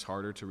reception is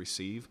harder to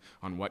receive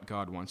on what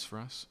God wants for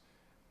us.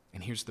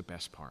 And here's the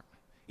best part.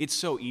 It's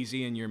so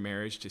easy in your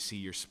marriage to see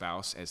your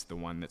spouse as the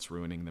one that's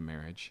ruining the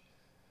marriage.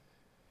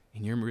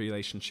 In your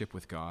relationship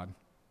with God,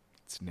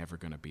 it's never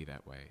going to be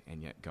that way.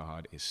 And yet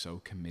God is so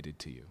committed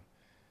to you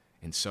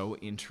and so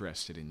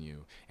interested in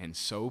you and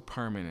so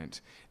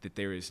permanent that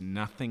there is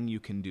nothing you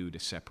can do to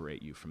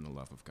separate you from the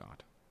love of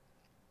God.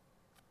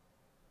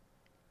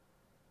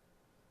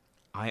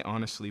 I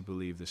honestly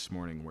believe this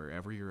morning,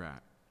 wherever you're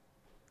at,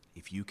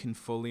 if you can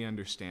fully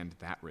understand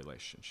that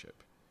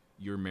relationship,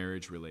 your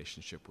marriage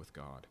relationship with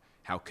God,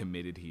 how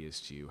committed he is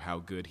to you, how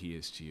good he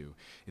is to you,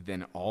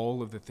 then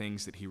all of the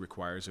things that he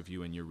requires of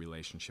you in your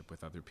relationship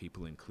with other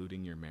people,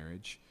 including your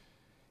marriage,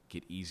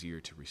 get easier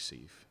to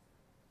receive.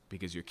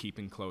 Because you're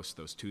keeping close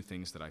those two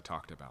things that I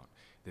talked about.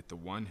 That the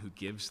one who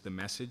gives the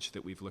message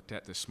that we've looked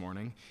at this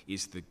morning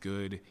is the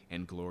good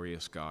and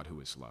glorious God who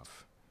is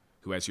love,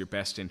 who has your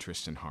best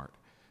interest in heart,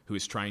 who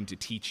is trying to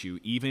teach you,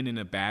 even in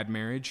a bad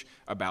marriage,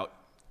 about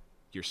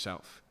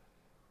yourself,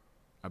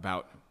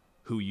 about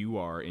who you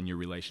are in your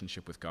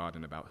relationship with God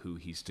and about who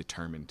he's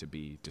determined to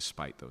be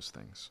despite those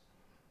things.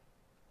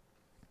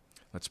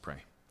 Let's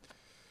pray.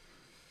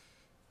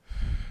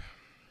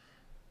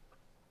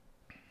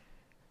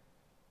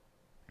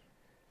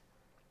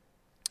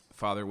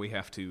 Father, we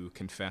have to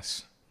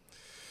confess.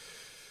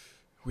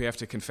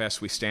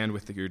 We stand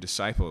with your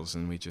disciples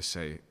and we just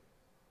say,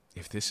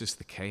 if this is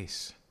the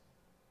case,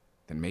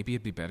 then maybe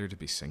it'd be better to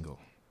be single.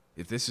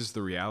 If this is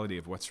the reality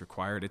of what's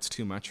required, it's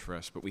too much for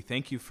us. But we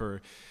thank you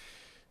for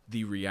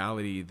the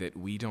reality that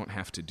we don't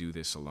have to do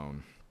this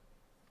alone.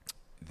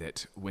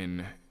 That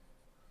when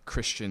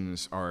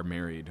Christians are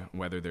married,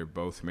 whether they're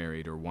both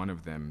married or one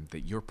of them,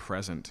 that you're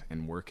present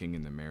and working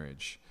in the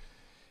marriage.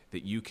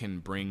 that you can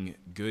bring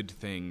good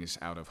things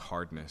out of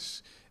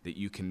hardness, that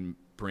you can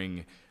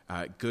bring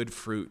good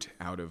fruit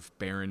out of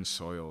barren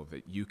soil,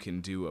 that you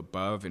can do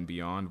above and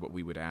beyond what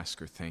we would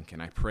ask or think.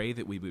 And I pray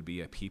that we would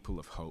be a people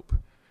of hope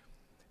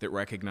that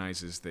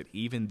recognizes that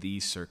even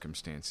these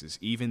circumstances,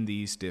 even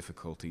these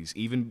difficulties,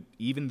 even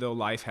though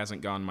life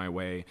hasn't gone my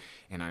way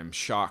and I'm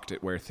shocked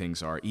at where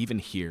things are, even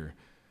here,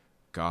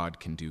 God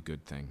can do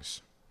good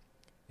things,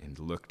 and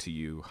look to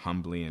you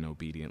humbly and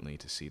obediently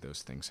to see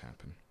those things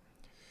happen.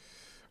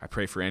 I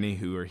pray for any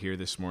who are here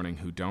this morning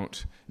who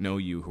don't know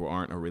you, who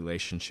aren't in a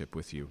relationship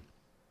with you.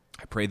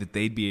 I pray that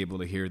they'd be able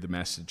to hear the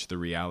message, the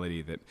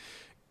reality that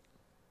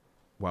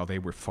while they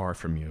were far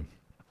from you,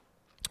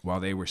 while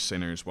they were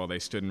sinners, while they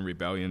stood in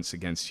rebellion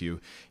against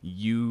you,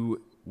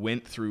 you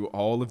went through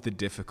all of the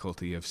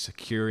difficulty of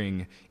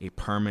securing a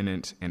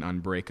permanent and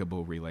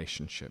unbreakable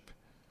relationship.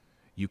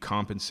 You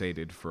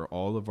compensated for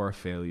all of our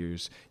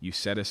failures. You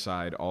set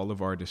aside all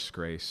of our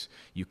disgrace.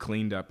 You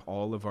cleaned up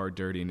all of our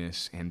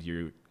dirtiness, and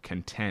you're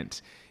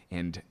content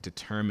and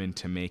determined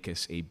to make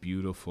us a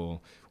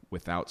beautiful,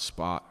 without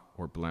spot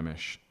or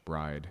blemish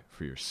bride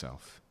for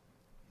yourself.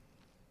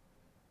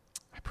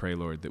 I pray,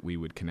 Lord, that we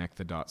would connect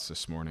the dots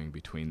this morning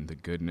between the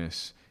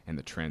goodness and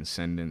the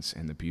transcendence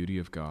and the beauty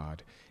of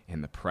God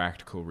and the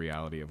practical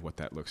reality of what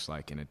that looks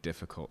like in a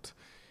difficult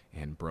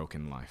and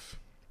broken life.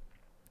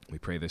 We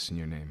pray this in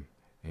your name.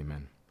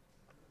 Amen.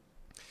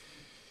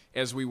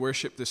 As we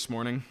worship this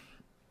morning,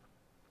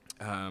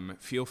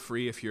 feel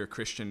free, if you're a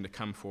Christian, to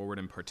come forward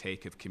and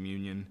partake of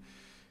communion.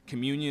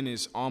 Communion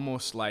is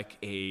almost like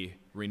a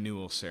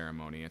renewal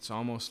ceremony. It's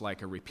almost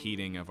like a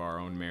repeating of our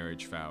own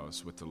marriage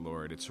vows with the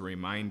Lord. It's a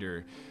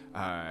reminder,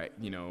 and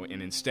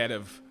instead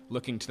of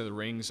looking to the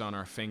rings on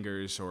our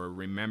fingers or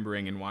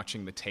remembering and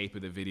watching the tape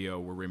of the video,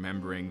 we're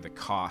remembering the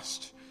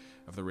cost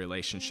of the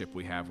relationship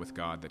we have with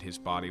God, that his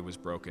body was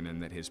broken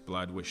and that his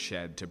blood was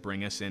shed to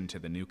bring us into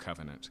the new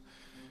covenant.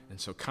 And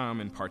so come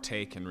and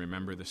partake and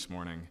remember this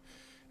morning,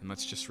 and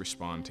let's just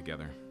respond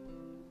together.